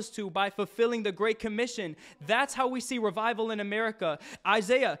tells us to, by fulfilling the Great Commission. That's how we see revival in America.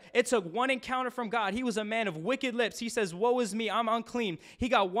 Isaiah, it took one encounter from God. He was a man of wicked lips. He says, woe is me, I'm unclean. He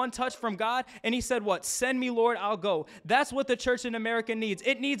got one touch from God, and he said, what? Send me, Lord, I'll go. That's what the church in America needs.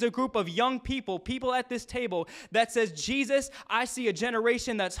 It needs a group of young people at this table that says, Jesus, I see a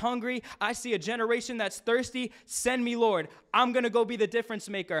generation that's hungry. I see a generation that's thirsty. Send me, Lord. I'm going to go be the difference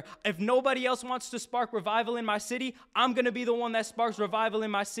maker. If nobody else wants to spark revival in my city, I'm going to be the one that sparks revival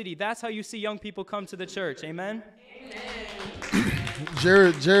in my city. That's how you see young people come to the church. Amen?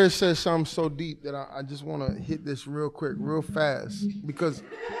 Jared says something so deep that I just want to hit this real quick, real fast, because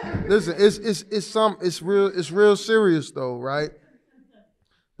listen, it's real serious though, right?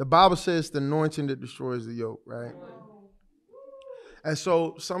 The Bible says the anointing that destroys the yoke, right? And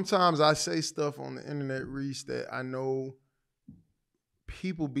so sometimes I say stuff on the internet, Reese, that I know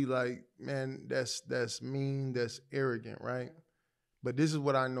people be like, man, that's mean, that's arrogant, right? But this is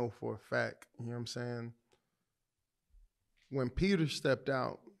what I know for a fact. You know what I'm saying? When Peter stepped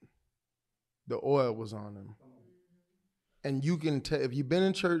out, the oil was on him. And you can tell, if you've been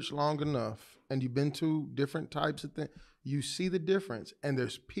in church long enough and you've been to different types of things, you see the difference. And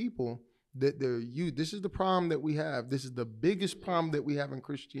there's people that this is the problem that we have. This is the biggest problem that we have in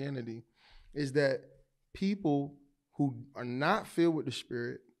Christianity, is that people who are not filled with the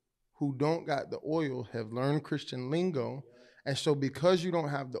Spirit, who don't got the oil, have learned Christian lingo. And so because you don't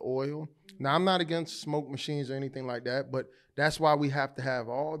have the oil, now I'm not against smoke machines or anything like that, but that's why we have to have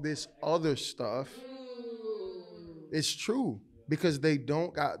all this other stuff. It's true, because they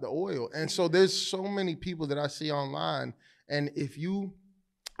don't got the oil. And so there's so many people that I see online. And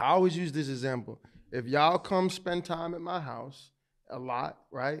I always use this example. If y'all come spend time at my house a lot,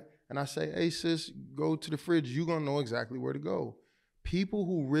 right? And I say, hey, sis, go to the fridge, you're going to know exactly where to go. People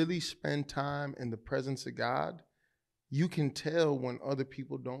who really spend time in the presence of God, you can tell when other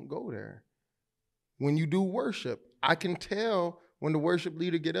people don't go there. When you do worship, I can tell when the worship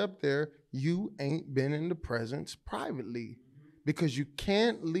leader get up there, you ain't been in the presence privately, because you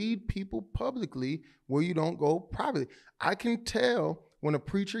can't lead people publicly where you don't go privately. I can tell when a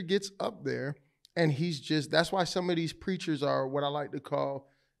preacher gets up there and that's why some of these preachers are what I like to call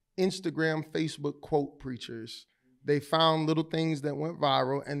Instagram, Facebook quote preachers. They found little things that went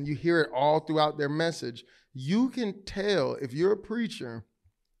viral, and you hear it all throughout their message. You can tell, if you're a preacher,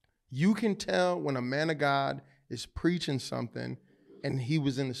 you can tell when a man of God is preaching something and he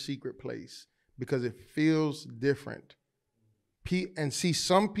was in a secret place, because it feels different. And see,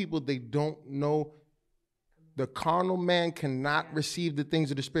 some people, they don't know. The carnal man cannot receive the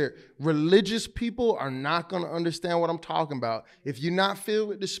things of the Spirit. Religious people are not going to understand what I'm talking about. If you're not filled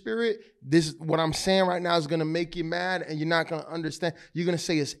with the Spirit, what I'm saying right now is going to make you mad, and you're not going to understand. You're going to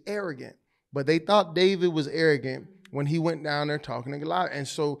say it's arrogant. But they thought David was arrogant when he went down there talking to Goliath. And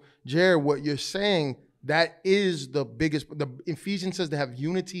so, Jared, what you're saying, that is the biggest. The Ephesians says to have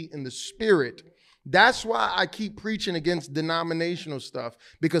unity in the Spirit. That's why I keep preaching against denominational stuff,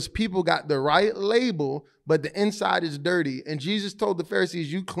 because people got the right label, but the inside is dirty. And Jesus told the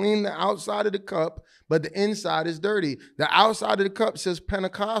Pharisees, you clean the outside of the cup, but the inside is dirty. The outside of the cup says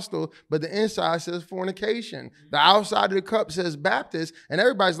Pentecostal, but the inside says fornication. The outside of the cup says Baptist, and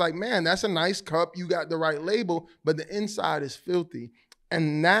everybody's like, man, that's a nice cup. You got the right label, but the inside is filthy.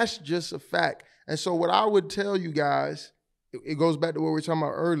 And that's just a fact. And so what I would tell you guys, it goes back to what we were talking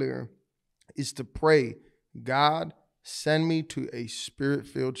about earlier, is to pray, God, send me to a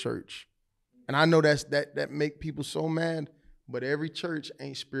spirit-filled church. And I know that make people so mad, but every church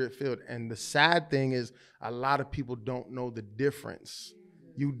ain't spirit-filled. And the sad thing is a lot of people don't know the difference.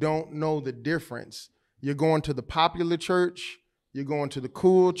 You don't know the difference. You're going to the popular church, you're going to the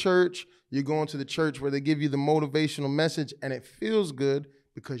cool church, you're going to the church where they give you the motivational message, and it feels good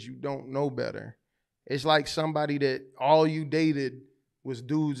because you don't know better. It's like somebody that all you dated was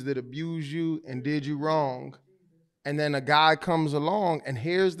dudes that abused you and did you wrong. And then a guy comes along, and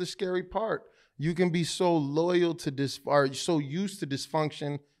here's the scary part. You can be so loyal to this, or so used to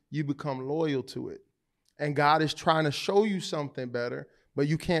dysfunction, you become loyal to it. And God is trying to show you something better, but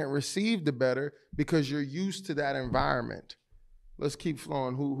you can't receive the better because you're used to that environment. Let's keep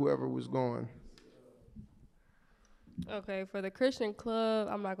flowing, whoever was going. Okay, for the Christian club,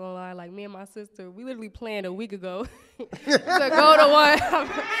 I'm not gonna lie, like me and my sister, we literally planned a week ago to go to one.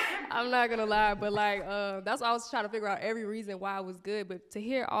 I'm not gonna lie, but like that's why I was trying to figure out every reason why it was good. But to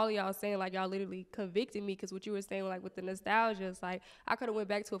hear all of y'all saying, like, y'all literally convicted me, because what you were saying, like with the nostalgia, it's like I could have went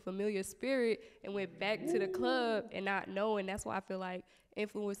back to a familiar spirit and went back to the club and not knowing. That's why I feel like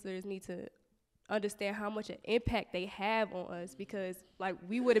influencers need to understand how much an impact they have on us, because like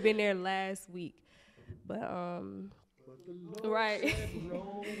we would have been there last week, but right.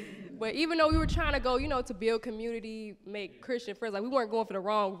 But even though we were trying to go, you know, to build community, make Christian friends, like we weren't going for the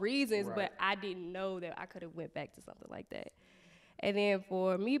wrong reasons, right. But I didn't know that I could have went back to something like that. And then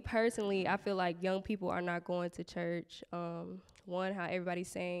for me personally, I feel like young people are not going to church. One, how everybody's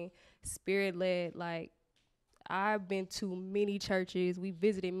saying spirit-led, like I've been to many churches. We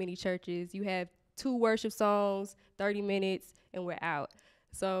visited many churches. You have 2 worship songs, 30 minutes, and we're out.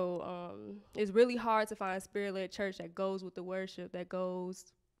 So it's really hard to find a spirit-led church that goes with the worship, that goes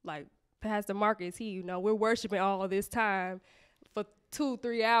like Pastor Marcus, we're worshiping all this time for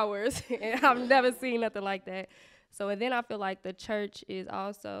 2-3 hours, and I've never seen nothing like that. So, and then I feel like the church is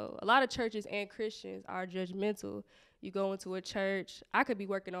also, a lot of churches and Christians are judgmental. You go into a church, I could be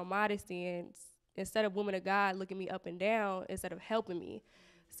working on modesty, and instead of women of God looking me up and down, instead of helping me.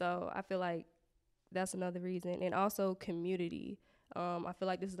 So I feel like that's another reason. And also community. I feel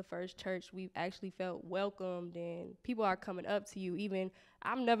like this is the first church we've actually felt welcomed, and people are coming up to you. Even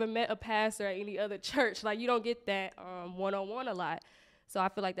I've never met a pastor at any other church. Like, you don't get that one-on-one a lot. So I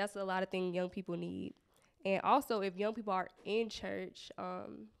feel like that's a lot of things young people need. And also, if young people are in church,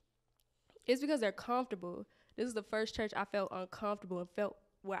 it's because they're comfortable. This is the first church I felt uncomfortable and felt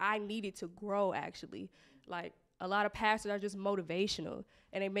where I needed to grow, actually. Like, a lot of pastors are just motivational,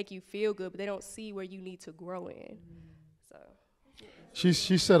 and they make you feel good, but they don't see where you need to grow in. So. She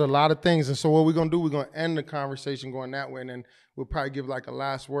said a lot of things, and so what we're gonna do, we're gonna end the conversation going that way, and then we'll probably give like a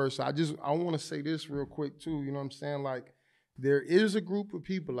last word. So I want to say this real quick too. You know what I'm saying? Like, there is a group of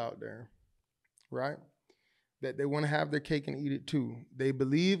people out there, right, that they want to have their cake and eat it too. They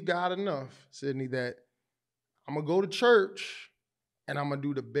believe God enough, Sydney, that I'm gonna go to church and I'm gonna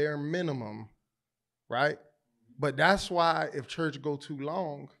do the bare minimum, right? But that's why if church go too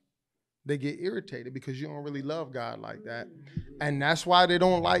long, they get irritated, because you don't really love God like that. And that's why they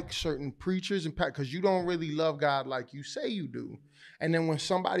don't like certain preachers, and because you don't really love God like you say you do. And then when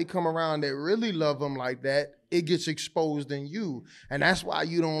somebody come around that really love them like that, it gets exposed in you. And that's why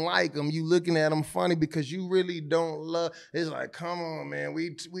you don't like them. You looking at them funny because you really don't love. It's like, come on, man,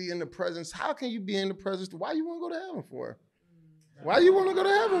 we in the presence. How can you be in the presence? Why you want to go to heaven for? Why you want to go to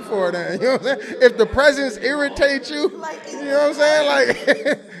heaven for then? You know what I'm saying? If the presence irritates you, you know what I'm saying?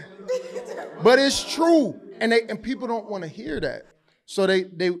 Like, but it's true, and people don't want to hear that. So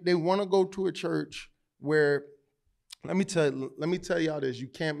they want to go to a church where, let me tell y'all this: you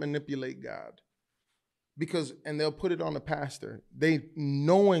can't manipulate God, and they'll put it on the pastor. They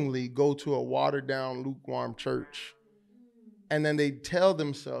knowingly go to a watered down, lukewarm church, and then they tell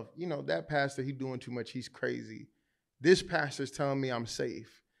themselves, that pastor, he doing too much, he's crazy. This pastor's telling me I'm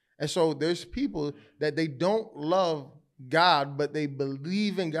safe. And so there's people that they don't love God, but they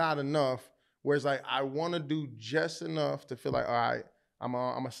believe in God enough where it's like, I want to do just enough to feel like, all right, I'm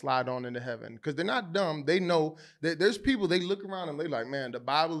going to slide on into heaven. Because they're not dumb. They know that there's people, they look around and they're like, man, the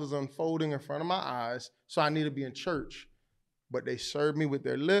Bible is unfolding in front of my eyes, so I need to be in church. But they serve me with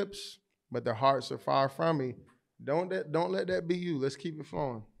their lips. but their hearts are far from me. Don't let that be you. Let's keep it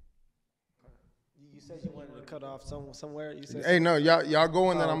flowing. You said you wanted to cut off somewhere. You said Hey, no, y'all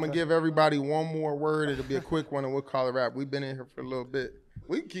go in there. I'm gonna give everybody one more word. It'll be a quick one, and we'll call it wrap. We've been in here for a little bit.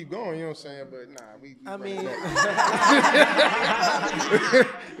 We can keep going, you know what I'm saying? But nah,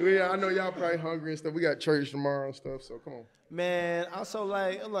 I know y'all probably hungry and stuff. We got church tomorrow and stuff, so come on. Man, also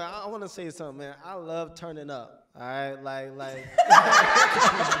like, look, I want to say something, man. I love turning up. All right, like.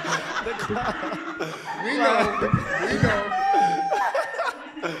 We know.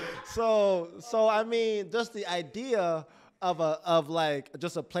 So I mean, just the idea of like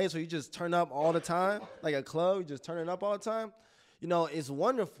just a place where you just turn up all the time, like a club, you just turn it up all the time. You know, it's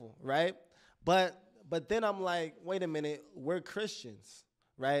wonderful, right? But then I'm like, wait a minute, we're Christians,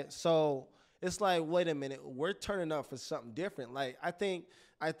 right? So it's like, wait a minute, we're turning up for something different. Like I think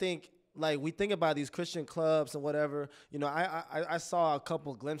like we think about these Christian clubs and whatever. You know, I saw a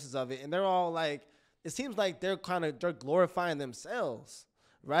couple glimpses of it, and they're all like, it seems like they're glorifying themselves.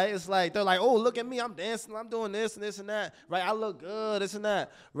 Right? It's like, they're like, oh, look at me, I'm dancing, I'm doing this and this and that, right? I look good, this and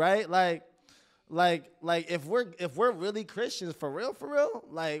that, right? Like if we're really Christians for real,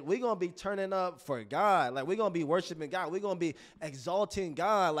 like we're gonna be turning up for God, like we're gonna be worshiping God, we're gonna be exalting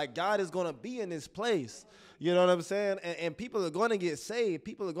God, like God is gonna be in this place. You know what I'm saying? And people are gonna get saved,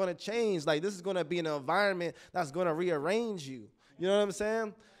 people are gonna change. Like this is gonna be an environment that's gonna rearrange you. You know what I'm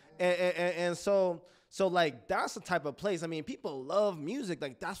saying? And so like that's the type of place. I mean, people love music.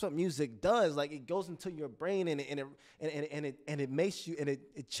 Like that's what music does. Like it goes into your brain and it makes you, and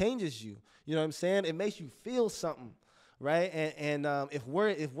it changes you. You know what I'm saying? It makes you feel something, right? And if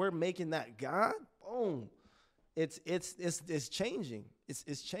we're making that God, boom, it's changing.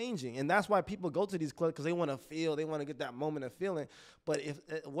 It's changing, and that's why people go to these clubs, because they want to feel, they want to get that moment of feeling. But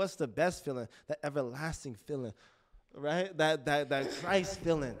what's the best feeling? That everlasting feeling, right? That Christ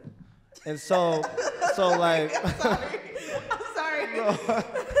feeling. And so like, I'm sorry.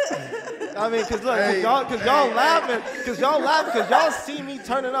 I mean, cause look, cause y'all laughing, cause y'all see me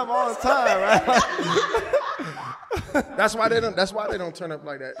turning up all the time, right? That's why they don't turn up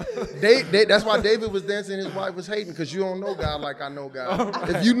like that. That's why David was dancing, his wife was hating, because you don't know God like I know God. Right.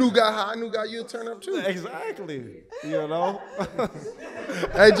 If you knew God how I knew God, you'd turn up too. Exactly. You know.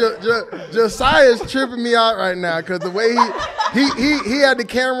 Hey, Josiah's tripping me out right now, because the way he had the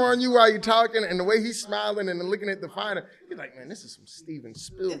camera on you while you talking, and the way he's smiling and looking at the finder, he's like, man, this is some Steven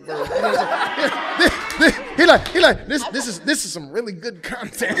Spielberg. He like this is some really good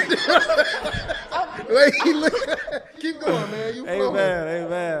content. The way he look, keep going, man. You flowing.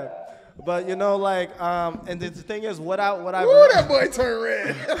 Amen. But you know, like, and the thing is, what I Ooh, that boy turned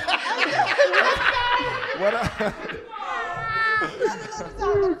red.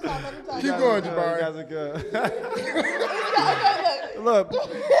 Keep going, Jabari. You guys are good. Look,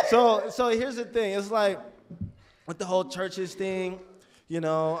 so here's the thing. It's like with the whole churches thing, you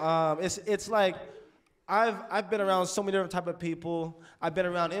know, it's like I've been around so many different type of people. I've been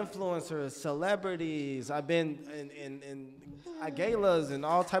around influencers, celebrities. I've been in galas and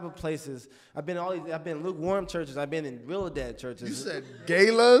all type of places. I've been lukewarm churches. I've been in real dead churches. You said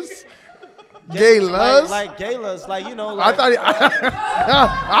galas? Galas? Like galas, like, you know, like, I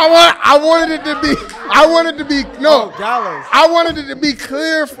wanted it to be no. Oh, galas. I wanted it to be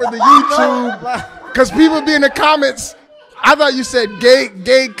clear for the YouTube, because people be in the comments. I thought you said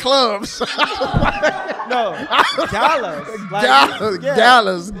gay clubs. No, galas. Like,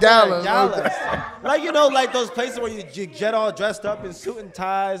 galas. Okay. Like, you know, like those places where you get all dressed up in suit and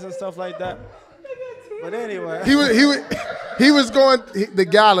ties and stuff like that. But anyway, he was going the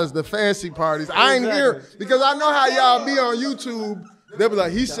galas, the fancy parties. I ain't here because I know how y'all be on YouTube. They'll be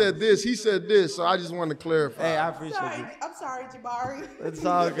like, he said this, so I just wanted to clarify. Hey, I appreciate you. I'm sorry, Jabari. It's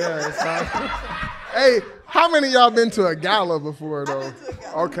all good. Hey, how many of y'all been to a gala before, though? I've been to a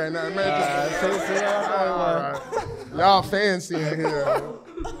gala. Okay, now imagine. Y'all fancy in here.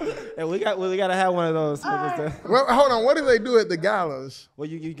 Hey, we gotta have one of those. Well, hold on, what do they do at the galas? Well,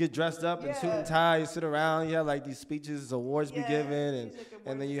 you get dressed up in suit and tie, you sit around, you have like these speeches, awards be given,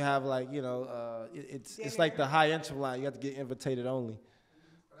 and then you have like, you know, it's like the high entry line. You have to get invitated only.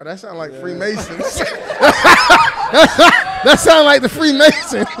 Oh, that sounds like Freemasons. That sounds like the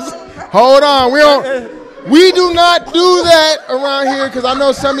Freemasons. Hold on, we do not do that around here, because I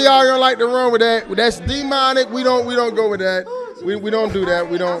know some of y'all don't like to run with that. That's demonic. We don't go with that. We don't do that.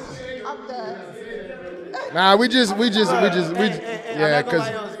 We don't. I'm done. Nah, we just yeah, because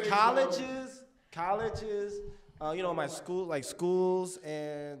colleges, you know, my school, like schools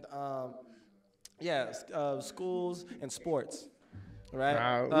and schools and sports, right?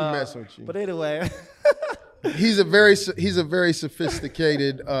 Nah, we mess with you. But anyway, He's a very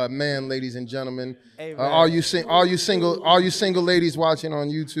sophisticated man, ladies and gentlemen. Amen. All you single ladies watching on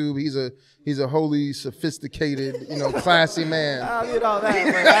YouTube, he's a wholly sophisticated, classy man. I don't need all that,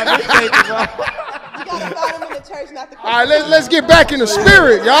 man. I appreciate you, bro. You gotta find him in the church, not the. All right, let's get back in the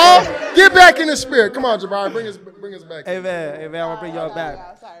spirit, y'all. Get back in the spirit. Come on, Jabari, bring us back. Amen. I'm gonna bring y'all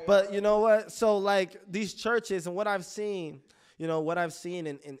back. But you know what? So like these churches and what I've seen,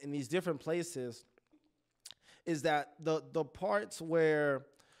 in these different places, is that the parts where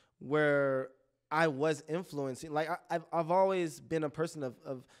I was influencing, like I've always been a person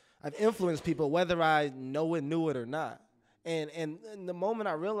of I've influenced people whether I knew it or not. And the moment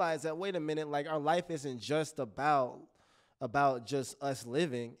I realized that, wait a minute, like our life isn't just about just us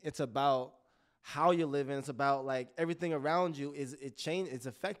living. It's about how you're living. It's about like everything around you it's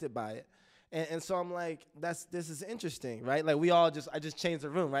affected by it. And so I'm like, this is interesting, right? Like I just changed the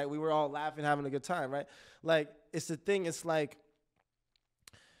room, right? We were all laughing, having a good time, right? Like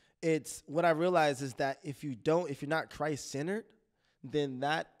it's what I realized is that if you're not Christ-centered, then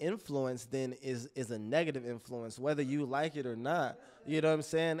that influence then is a negative influence, whether you like it or not. You know what I'm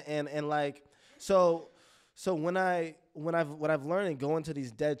saying? And like, so what I've learned in going to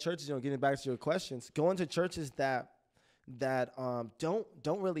these dead churches, getting back to your questions, going to churches that don't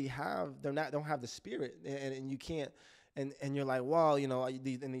have the spirit, and you can't, and you're like, wow,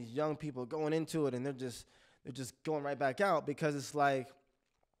 these young people going into it, and they're just going right back out, because it's like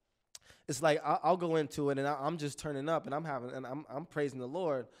I'll go into it and I'm just turning up and I'm praising the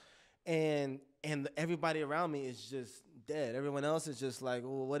Lord, and everybody around me is just dead. Everyone else is just like,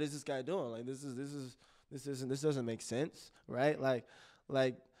 well, what is this guy doing? Like this doesn't make sense, right? Like,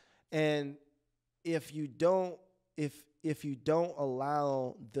 and if you don't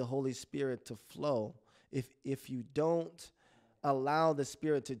allow the Holy Spirit to flow, if you don't allow the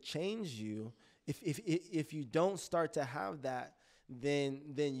Spirit to change you, if you don't start to have that, then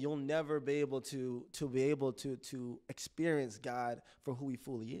you'll never be able to experience God for who He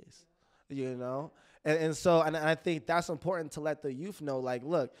fully is, And so I think that's important to let the youth know. Like,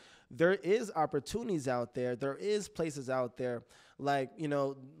 look, there is opportunities out there. There is places out there, like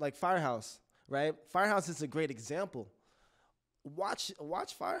Firehouse, right? Firehouse is a great example. Watch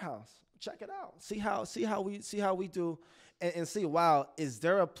Firehouse. Check it out. See how we do, and see, wow, is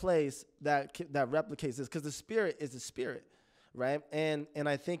there a place that replicates this? Because the Spirit is the Spirit. Right. And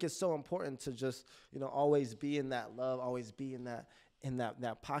I think it's so important to just, always be in that love, always be in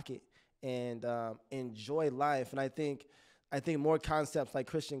that pocket, and enjoy life. And I think more concepts like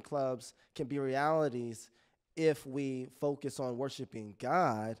Christian clubs can be realities if we focus on worshiping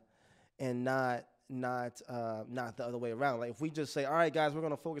God and not the other way around. Like if we just say, all right, guys, we're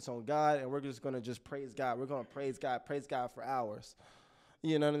going to focus on God and we're just going to just praise God. We're going to praise God for hours.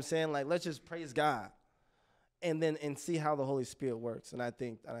 You know what I'm saying? Like, let's just praise God. And see how the Holy Spirit works, and I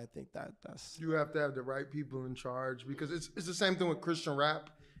think that's. You have to have the right people in charge, because it's the same thing with Christian rap.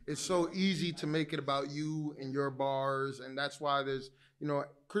 It's so easy to make it about you and your bars, and that's why there's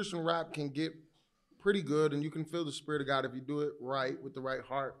Christian rap can get pretty good, and you can feel the Spirit of God if you do it right with the right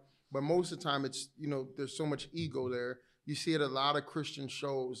heart. But most of the time, it's there's so much ego there. You see it at a lot of Christian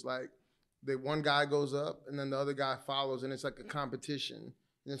shows, like one guy goes up and then the other guy follows, and it's like a competition.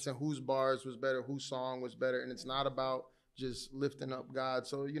 And it's whose bars was better, whose song was better, and it's not about just lifting up God.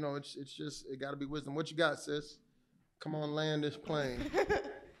 So it's just, it got to be wisdom. What you got, sis? Come on, land this plane.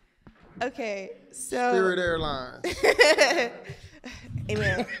 Okay, so Spirit Airlines.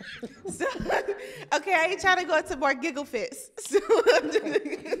 Amen. So, okay, I ain't trying to go into more giggle fits. So,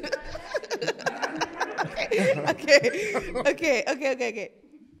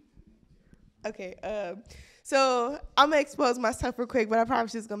 okay. So I'm gonna expose myself real quick, but I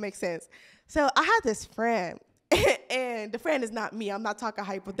promise it's gonna make sense. So I had this friend, and the friend is not me. I'm not talking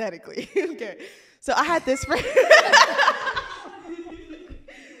hypothetically. Okay. So I had this friend.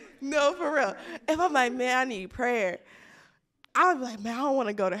 No, for real. If I'm like, man, I need prayer, I'm like, man, I don't want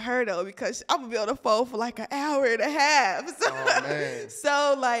to go to her though, because I'm gonna be on the phone for like an hour and a half.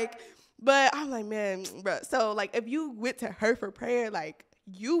 So, but I'm like, man, bro. So like, if you went to her for prayer, like,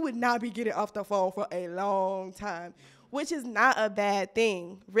 you would not be getting off the phone for a long time, which is not a bad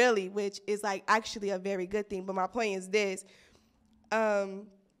thing, really, which is like actually a very good thing. But my point is this. I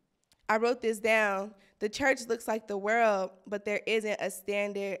wrote this down. The church looks like the world, but there isn't a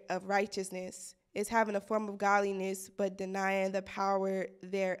standard of righteousness. It's having a form of godliness, but denying the power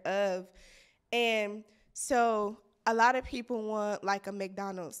thereof. And so a lot of people want like a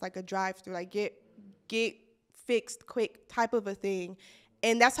McDonald's, like a drive-through, like get fixed quick type of a thing.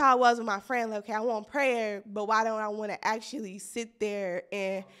 And that's how I was with my friend. Like, okay, I want prayer, but why don't I want to actually sit there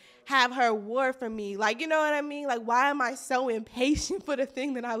and have her war for me. Like, you know what I mean? Like, why am I so impatient for the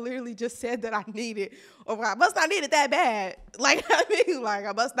thing that I literally just said that I needed? Or I must not need it that bad. Like, I mean, like,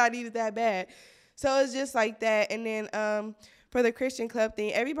 I must not need it that bad. So it's just like that. And then for the Christian club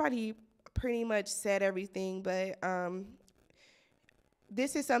thing, everybody pretty much said everything, but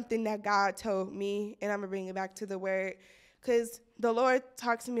this is something that God told me, and I'm going to bring it back to the word, because the Lord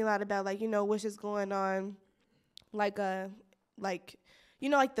talks to me a lot about, like, you know, what's just going on, like you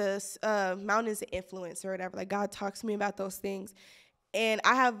know, like the mountains of influence or whatever. Like, God talks to me about those things. And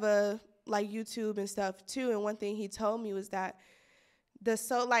I have like YouTube and stuff too. And one thing he told me was that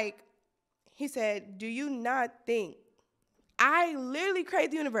he said, do you not think, I literally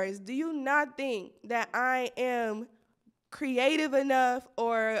create the universe. Do you not think that I am creative enough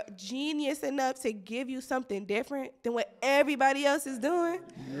or genius enough to give you something different than what everybody else is doing?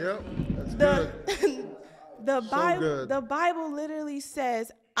 Yep, that's good. The Bible literally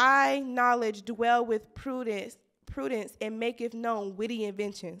says, I, knowledge, dwell with prudence, and maketh known witty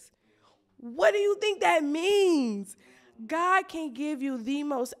inventions. What do you think that means? God can give you the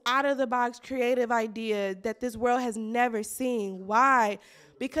most out-of-the-box creative idea that this world has never seen. Why?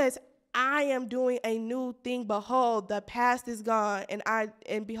 Because I am doing a new thing. Behold, the past is gone,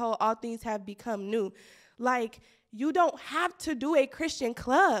 and behold, all things have become new. Like, you don't have to do a Christian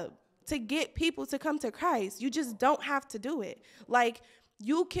club to get people to come to Christ. You just don't have to do it. Like,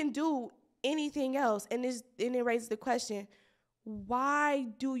 you can do anything else. And it raises the question, why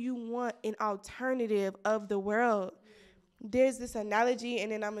do you want an alternative of the world? There's this analogy,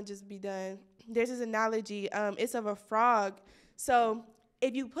 and then I'm going to just be done. There's this analogy. It's of a frog. So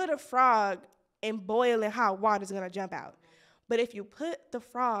if you put a frog in boiling hot water, it's going to jump out. But if you put the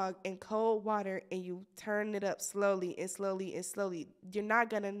frog in cold water and you turn it up slowly and slowly and slowly, you're not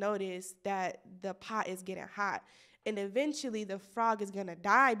going to notice that the pot is getting hot. And eventually the frog is going to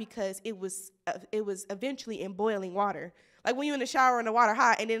die because it was eventually in boiling water. Like when you're in the shower and the water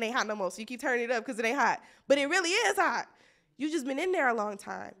hot and it ain't hot no more, so you keep turning it up because it ain't hot. But it really is hot. You just been in there a long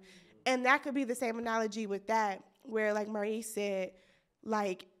time. And that could be the same analogy with that, where like Marie said,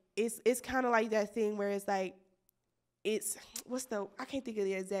 like it's kind of like that thing where it's like, I can't think of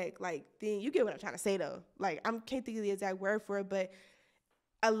the exact like thing. You get what I'm trying to say though. Like I can't think of the exact word for it, but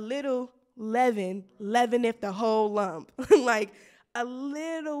a little leaveneth the whole lump. Like a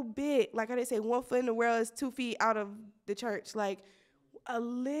little bit, like how they say 1 foot in the world is 2 feet out of the church. Like a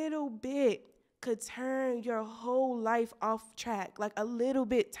little bit could turn your whole life off track. Like a little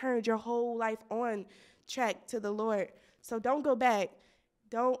bit turned your whole life on track to the Lord. So don't go back.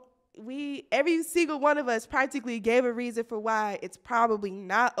 Every single one of us practically gave a reason for why it's probably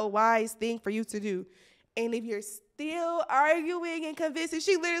not a wise thing for you to do. And if you're still arguing and convincing,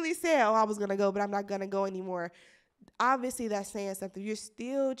 she literally said, I was going to go, but I'm not going to go anymore. Obviously, that's saying something. You're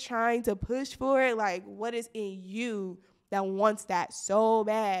still trying to push for it. Like, what is in you that wants that so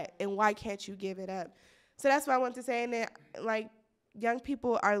bad? And why can't you give it up? So that's what I want to say. And then, like, young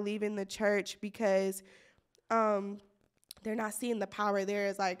people are leaving the church because they're not seeing the power there.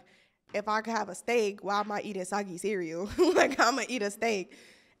 It's like, if I could have a steak, why am I eating soggy cereal? Like, I'm going to eat a steak.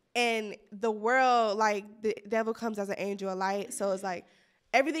 And the world, like, the devil comes as an angel of light. So it's like,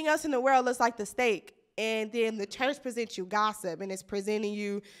 everything else in the world looks like the steak. And then the church presents you gossip, and it's presenting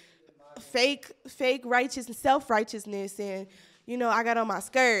you fake righteousness, self-righteousness. And, you know, I got on my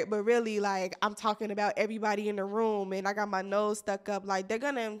skirt, but really, like, I'm talking about everybody in the room, and I got my nose stuck up. Like, they're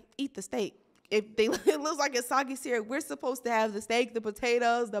going to eat the steak. If it looks like a soggy cereal, we're supposed to have the steak, the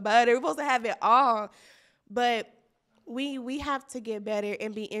potatoes, the butter. We're supposed to have it all. But we have to get better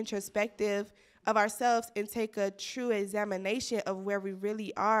and be introspective of ourselves and take a true examination of where we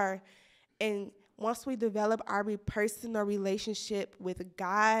really are. And once we develop our personal relationship with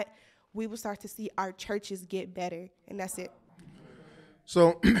God, we will start to see our churches get better. And that's it.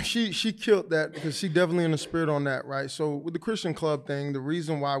 So she killed that because she definitely in the spirit on that, right? So with the Christian club thing, the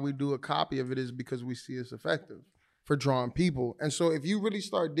reason why we do a copy of it is because we see it's effective for drawing people. And so if you really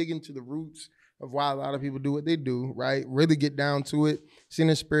start digging to the roots of why a lot of people do what they do, right, really get down to it, see in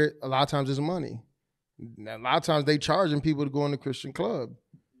the spirit, a lot of times it's money. A lot of times they charging people to go in the Christian club,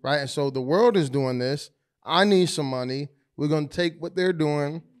 right? And so the world is doing this. I need some money. We're going to take what they're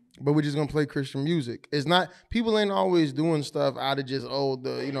doing, but we're just going to play Christian music. It's not, people ain't always doing stuff out of just,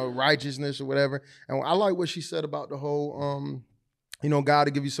 righteousness or whatever. And I like what she said about the whole, God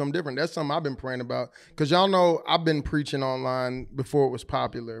to give you something different. That's something I've been praying about. Because y'all know I've been preaching online before it was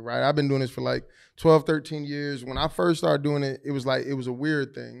popular, right? I've been doing this for like 12, 13 years. When I first started doing it, it was a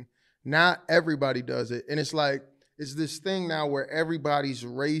weird thing. Not everybody does it. And it's like, it's this thing now where everybody's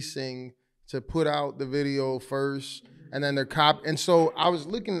racing to put out the video first. and then they're cop. And so I was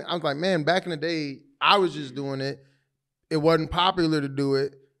like, man, back in the day, I was just doing it. It wasn't popular to do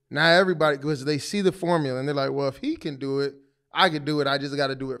it. Now everybody, because they see the formula and they're like, well, if he can do it, I could do it. I just got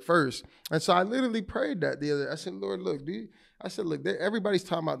to do it first. And so I literally prayed that the other day. I said, Lord, look, dude. I said, look, everybody's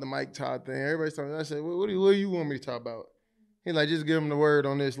talking about the Mike Todd thing. Everybody's talking. I said, what do you want me to talk about? He's like, just give him the word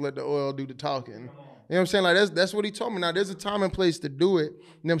on this. Let the oil do the talking. You know what I'm saying? Like that's what he told me. Now there's a time and place to do it. You know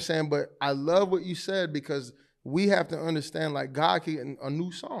what I'm saying? But I love what you said, because we have to understand, like, God can a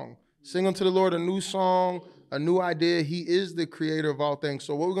new song. Sing unto the Lord a new song, a new idea. He is the creator of all things.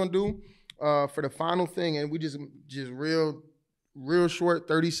 So what we're gonna do for the final thing, and we just real short,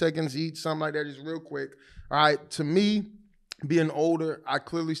 30 seconds each, something like that, just real quick. All right, to me, being older, I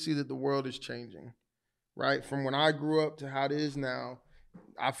clearly see that the world is changing, right? From when I grew up to how it is now,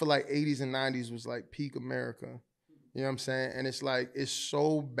 I feel like 80s and 90s was like peak America. You know what I'm saying? And it's like, it's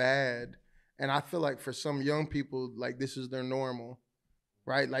so bad. And I feel like for some young people, like, this is their normal,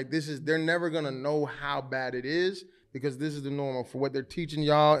 right? Like, they're never gonna know how bad it is, because this is the normal for what they're teaching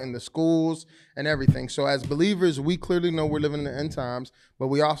y'all in the schools and everything. So as believers, we clearly know we're living in the end times, but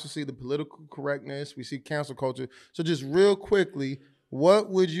we also see the political correctness, we see cancel culture. So just real quickly, what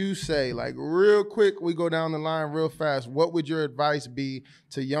would you say, like real quick, we go down the line real fast, what would your advice be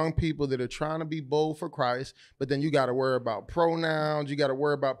to young people that are trying to be bold for Christ, but then you got to worry about pronouns, you got to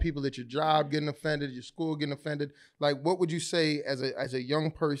worry about people at your job getting offended, your school getting offended. Like, what would you say as a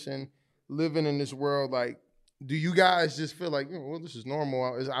young person living in this world? Like, do you guys just feel like, well, this is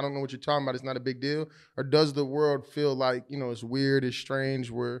normal? I don't know what you're talking about. It's not a big deal. Or does the world feel like, it's weird, it's strange,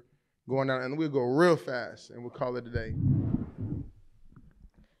 we're going down, and we'll go real fast and we'll call it a day?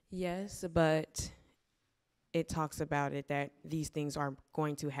 Yes, but it talks about it that these things are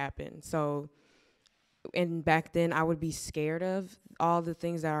going to happen. So, and back then I would be scared of all the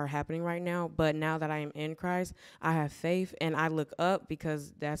things that are happening right now. But now that I am in Christ, I have faith and I look up,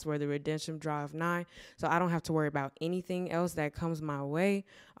 because that's where the redemption draweth nigh. So I don't have to worry about anything else that comes my way.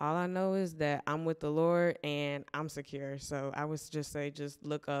 All I know is that I'm with the Lord and I'm secure. So I would just say, just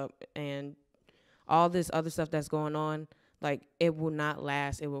look up, and all this other stuff that's going on, like, it will not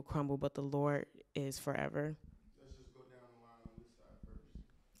last, it will crumble, but the Lord is forever. Let's just go down the line on this side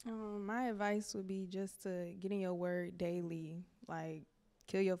first. My advice would be just to get in your word daily, like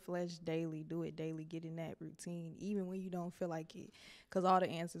kill your flesh daily, do it daily, get in that routine, even when you don't feel like it, because all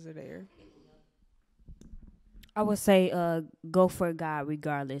the answers are there. I would say go for God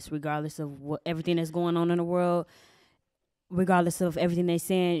regardless of everything that's going on in the world, regardless of everything they're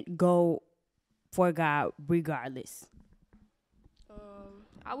saying, go for God regardless.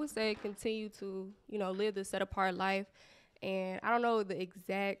 I would say continue to, live the set apart life. And I don't know the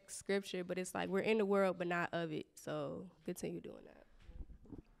exact scripture, but it's like we're in the world, but not of it. So continue doing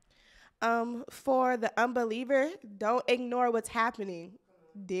that. For the unbeliever, don't ignore what's happening.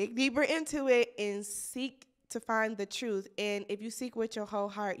 Dig deeper into it and seek to find the truth. And if you seek with your whole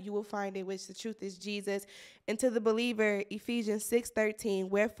heart, you will find it, which the truth is Jesus. And to the believer, Ephesians 6:13,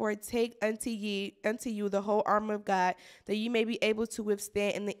 wherefore take unto you the whole armor of God, that you may be able to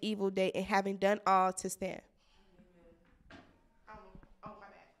withstand in the evil day, and having done all, to stand.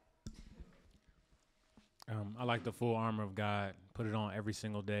 I like the full armor of God. Put it on every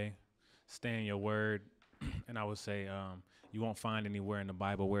single day. Stay in your word. And I would say you won't find anywhere in the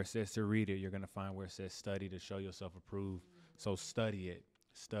Bible where it says to read it. You're going to find where it says study to show yourself approved. So study it.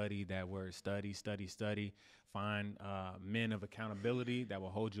 Study that word. Study. Find men of accountability that will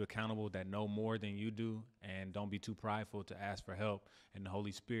hold you accountable, that know more than you do. And don't be too prideful to ask for help. And the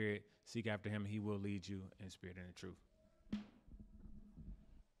Holy Spirit, seek after him. He will lead you in spirit and in truth.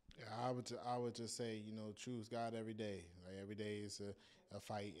 Yeah, I would just say, choose God every day. Like, every day is a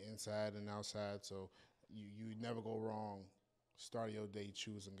fight inside and outside. So you never go wrong. Start your day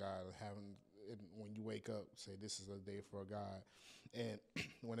choosing God, having it, when you wake up, say this is a day for God. And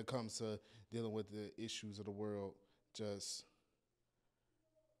when it comes to dealing with the issues of the world, just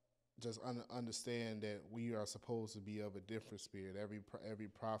understand that we are supposed to be of a different spirit. Every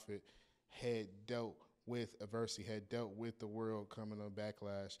prophet had dealt with adversity, had dealt with the world coming on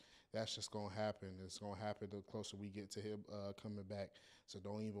backlash. That's just going to happen. It's going to happen the closer we get to him coming back. So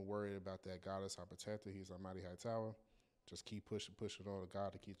don't even worry about that. God is our protector. He's our mighty high tower. Just keep pushing on to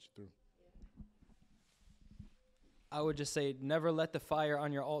God to get you through. I would just say, never let the fire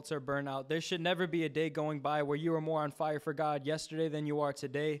on your altar burn out. There should never be a day going by where you are more on fire for God yesterday than you are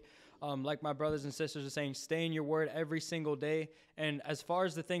today. Like my brothers and sisters are saying, stay in your word every single day. And as far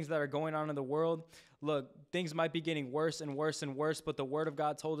as the things that are going on in the world, look, things might be getting worse and worse and worse, but the word of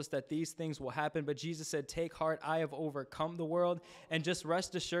God told us that these things will happen. But Jesus said, take heart, I have overcome the world. And just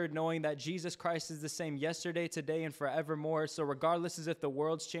rest assured knowing that Jesus Christ is the same yesterday, today, and forevermore. So regardless as if the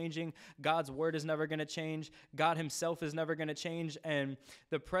world's changing, God's word is never going to change. God himself is never going to change. And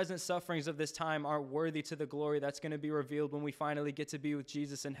the present sufferings of this time aren't worthy to the glory that's going to be revealed when we finally get to be with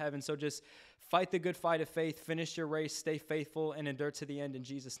Jesus in heaven. So just fight the good fight of faith, finish your race, stay faithful, and endure to the end in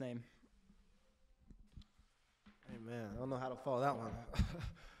Jesus' name. Amen. I don't know how to follow that one.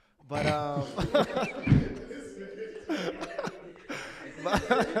 But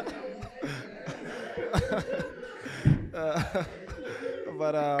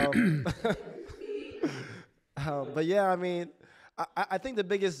but yeah, I mean, I think the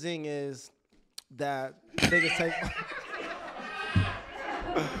biggest thing is that biggest take.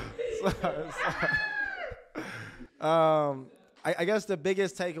 I guess the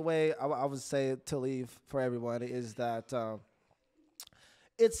biggest takeaway I would say to leave for everyone is that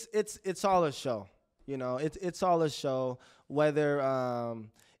it's all a show. You know, it's all a show. Whether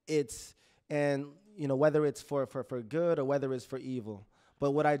it's whether it's for good or whether it's for evil.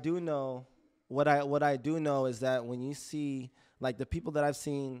 But what I do know is that when you see like the people that I've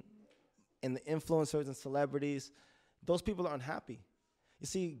seen and the influencers and celebrities, those people are unhappy. You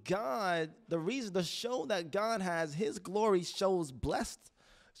see, God, the show that God has, his glory shows blessed,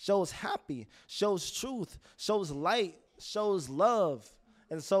 shows happy, shows truth, shows light, shows love.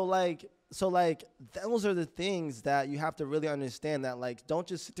 And so those are the things that you have to really understand, that like, don't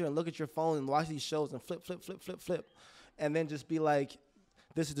just sit there and look at your phone and watch these shows and flip, and then just be like,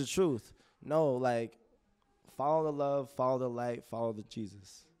 this is the truth. No, like, follow the love, follow the light, follow the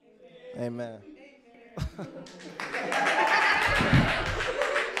Jesus. Amen.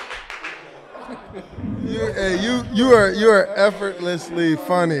 You are effortlessly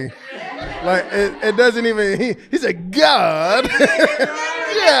funny. Like it doesn't even. He said God.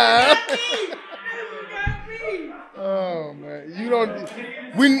 Yeah. Oh man, you don't.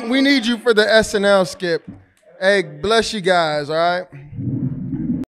 We need you for the SNL skip. Hey, bless you guys. All right.